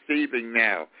are receiving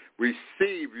now.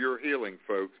 Receive your healing,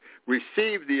 folks.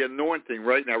 Receive the anointing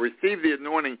right now. Receive the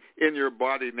anointing in your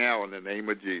body now in the name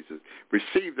of Jesus.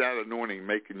 Receive that anointing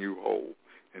making you whole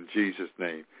in Jesus'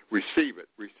 name. Receive it.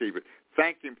 Receive it.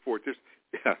 Thank him for it. Just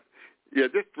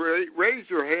raise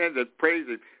your hand and praise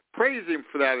him. Praise him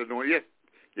for that anointing. Yes.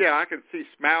 Yeah, I can see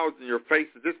smiles in your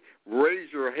faces. Just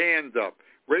raise your hands up.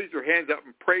 Raise your hands up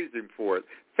and praise him for it.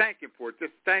 Thank him for it.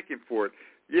 Just thank him for it.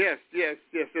 Yes.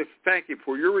 Just thank him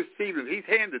for it. You're receiving it. He's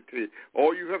handed it to you.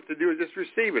 All you have to do is just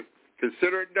receive it.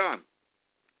 Consider it done.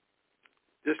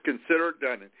 Just consider it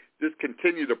done. And just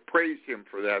continue to praise him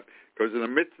for that. Because in the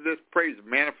midst of this praise,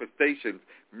 manifestations,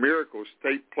 miracles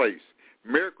take place.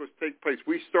 Miracles take place.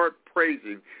 We start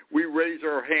praising. We raise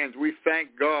our hands. We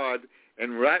thank God.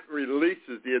 And that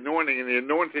releases the anointing, and the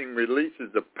anointing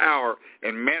releases the power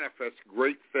and manifests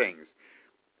great things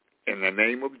in the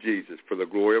name of Jesus for the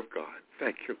glory of God.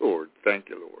 Thank you, Lord. Thank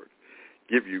you, Lord.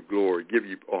 Give you glory, give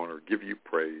you honor, give you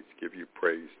praise, give you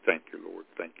praise. Thank you, Lord.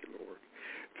 Thank you, Lord.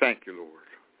 Thank you, Lord.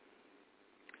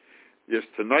 Yes,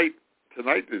 tonight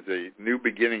is a new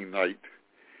beginning night.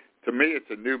 To me, it's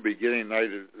a new beginning night.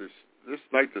 This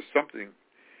night is something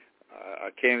I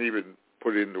can't even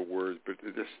put into words, but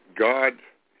just God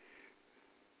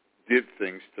did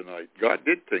things tonight. God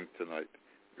did things tonight.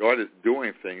 God is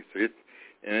doing things.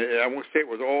 And I won't say it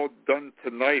was all done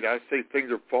tonight. I say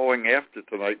things are falling after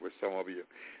tonight with some of you.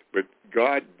 But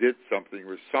God did something. It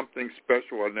was something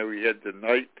special I know he had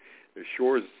tonight, as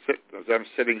sure as I'm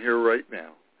sitting here right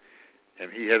now,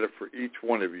 and he had it for each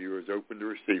one of you, is open to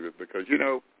receive it. Because,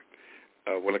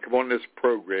 when I come on this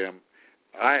program,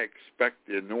 I expect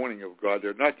the anointing of God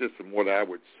there, not just in what I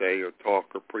would say or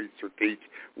talk or preach or teach,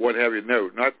 what have you. No,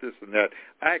 not this and that.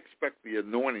 I expect the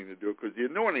anointing to do it, because the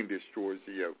anointing destroys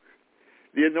the yoke.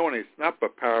 The anointing is not by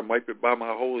power, might, but by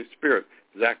my Holy Spirit.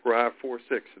 Zechariah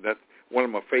 4:6, and that's one of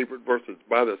my favorite verses.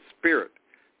 By the Spirit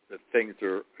that things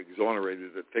are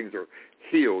exonerated, that things are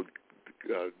healed,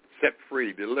 set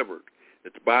free, delivered.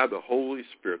 It's by the Holy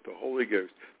Spirit, the Holy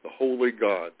Ghost, the Holy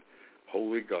God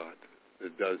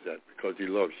that does that, because he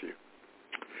loves you.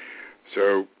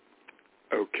 So,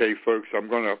 okay, folks, I'm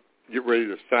going to get ready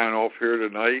to sign off here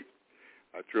tonight.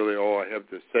 That's really all I have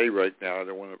to say right now. I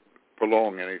don't want to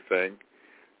prolong anything.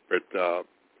 But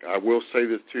I will say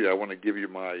this to you. I want to give you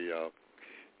my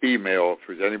email. If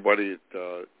there's anybody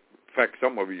that, in fact,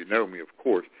 some of you know me, of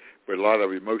course, but a lot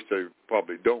of you, most of you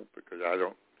probably don't, because I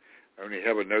only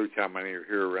heaven knows how many are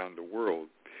here around the world.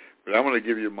 But I'm going to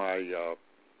give you my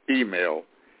email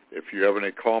if you have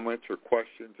any comments or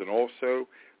questions. And also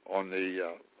on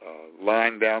the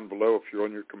line down below, if you're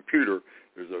on your computer,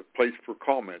 there's a place for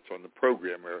comments on the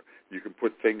program where you can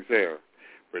put things there.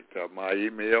 But my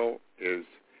email is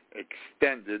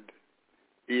extended,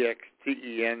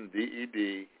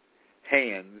 EXTENDED,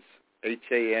 hands,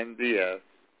 HANDS,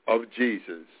 of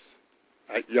Jesus,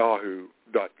 at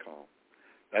yahoo.com.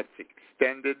 That's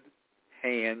extended,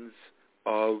 hands,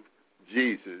 of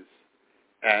Jesus,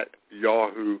 at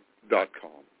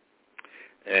yahoo.com.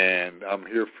 And I'm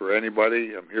here for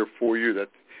anybody. I'm here for you.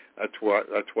 That's what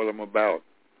I'm about.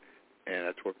 And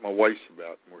that's what my wife's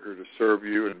about. We're here to serve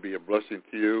you and be a blessing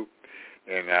to you.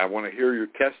 And I want to hear your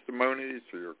testimonies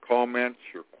or your comments,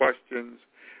 your questions,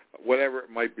 whatever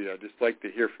it might be. I just like to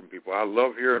hear from people. I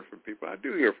love hearing from people. I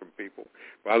do hear from people,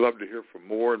 but I love to hear from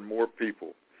more and more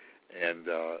people. And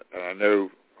I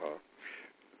know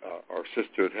our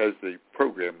sister that has the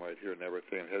program right here and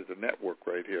everything, has the network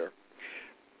right here,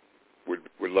 would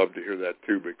love to hear that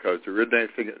too, because there isn't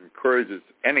anything that encourages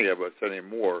any of us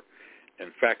anymore.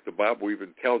 In fact, the Bible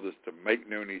even tells us to make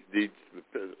known these deeds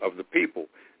of the people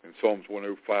in Psalms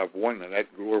 105:1, and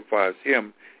that glorifies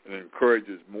him and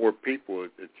encourages more people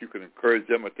that you can encourage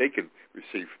them that they can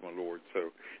receive from the Lord.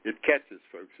 So it catches,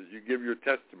 folks. As you give your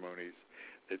testimonies,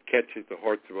 it catches the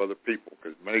hearts of other people,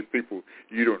 because many people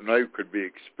you don't know could be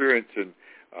experiencing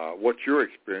what you're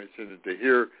experiencing, and to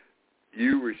hear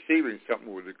you receiving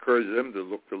something would encourage them to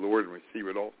look to the Lord and receive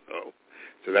it also.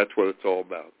 So that's what it's all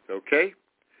about. Okay?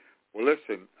 Well,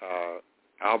 listen,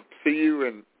 I'll see you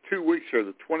in 2 weeks here,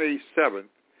 the 27th,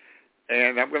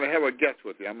 and I'm going to have a guest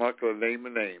with you. I'm not going to name a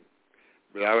name,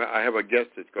 but I have a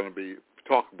guest that's going to be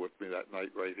talking with me that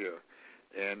night right here,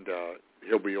 and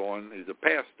he'll be on. He's a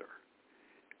pastor,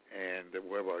 and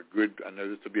we'll have I know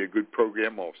this will be a good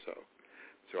program also.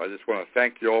 So I just want to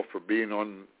thank you all for being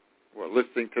on,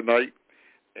 listening tonight,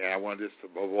 and I want to just,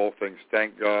 above all things,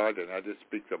 thank God, and I just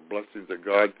speak the blessings of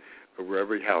God over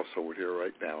every household here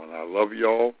right now. And I love you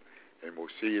all, and we'll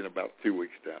see you in about 2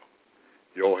 weeks now.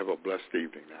 You all have a blessed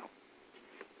evening now.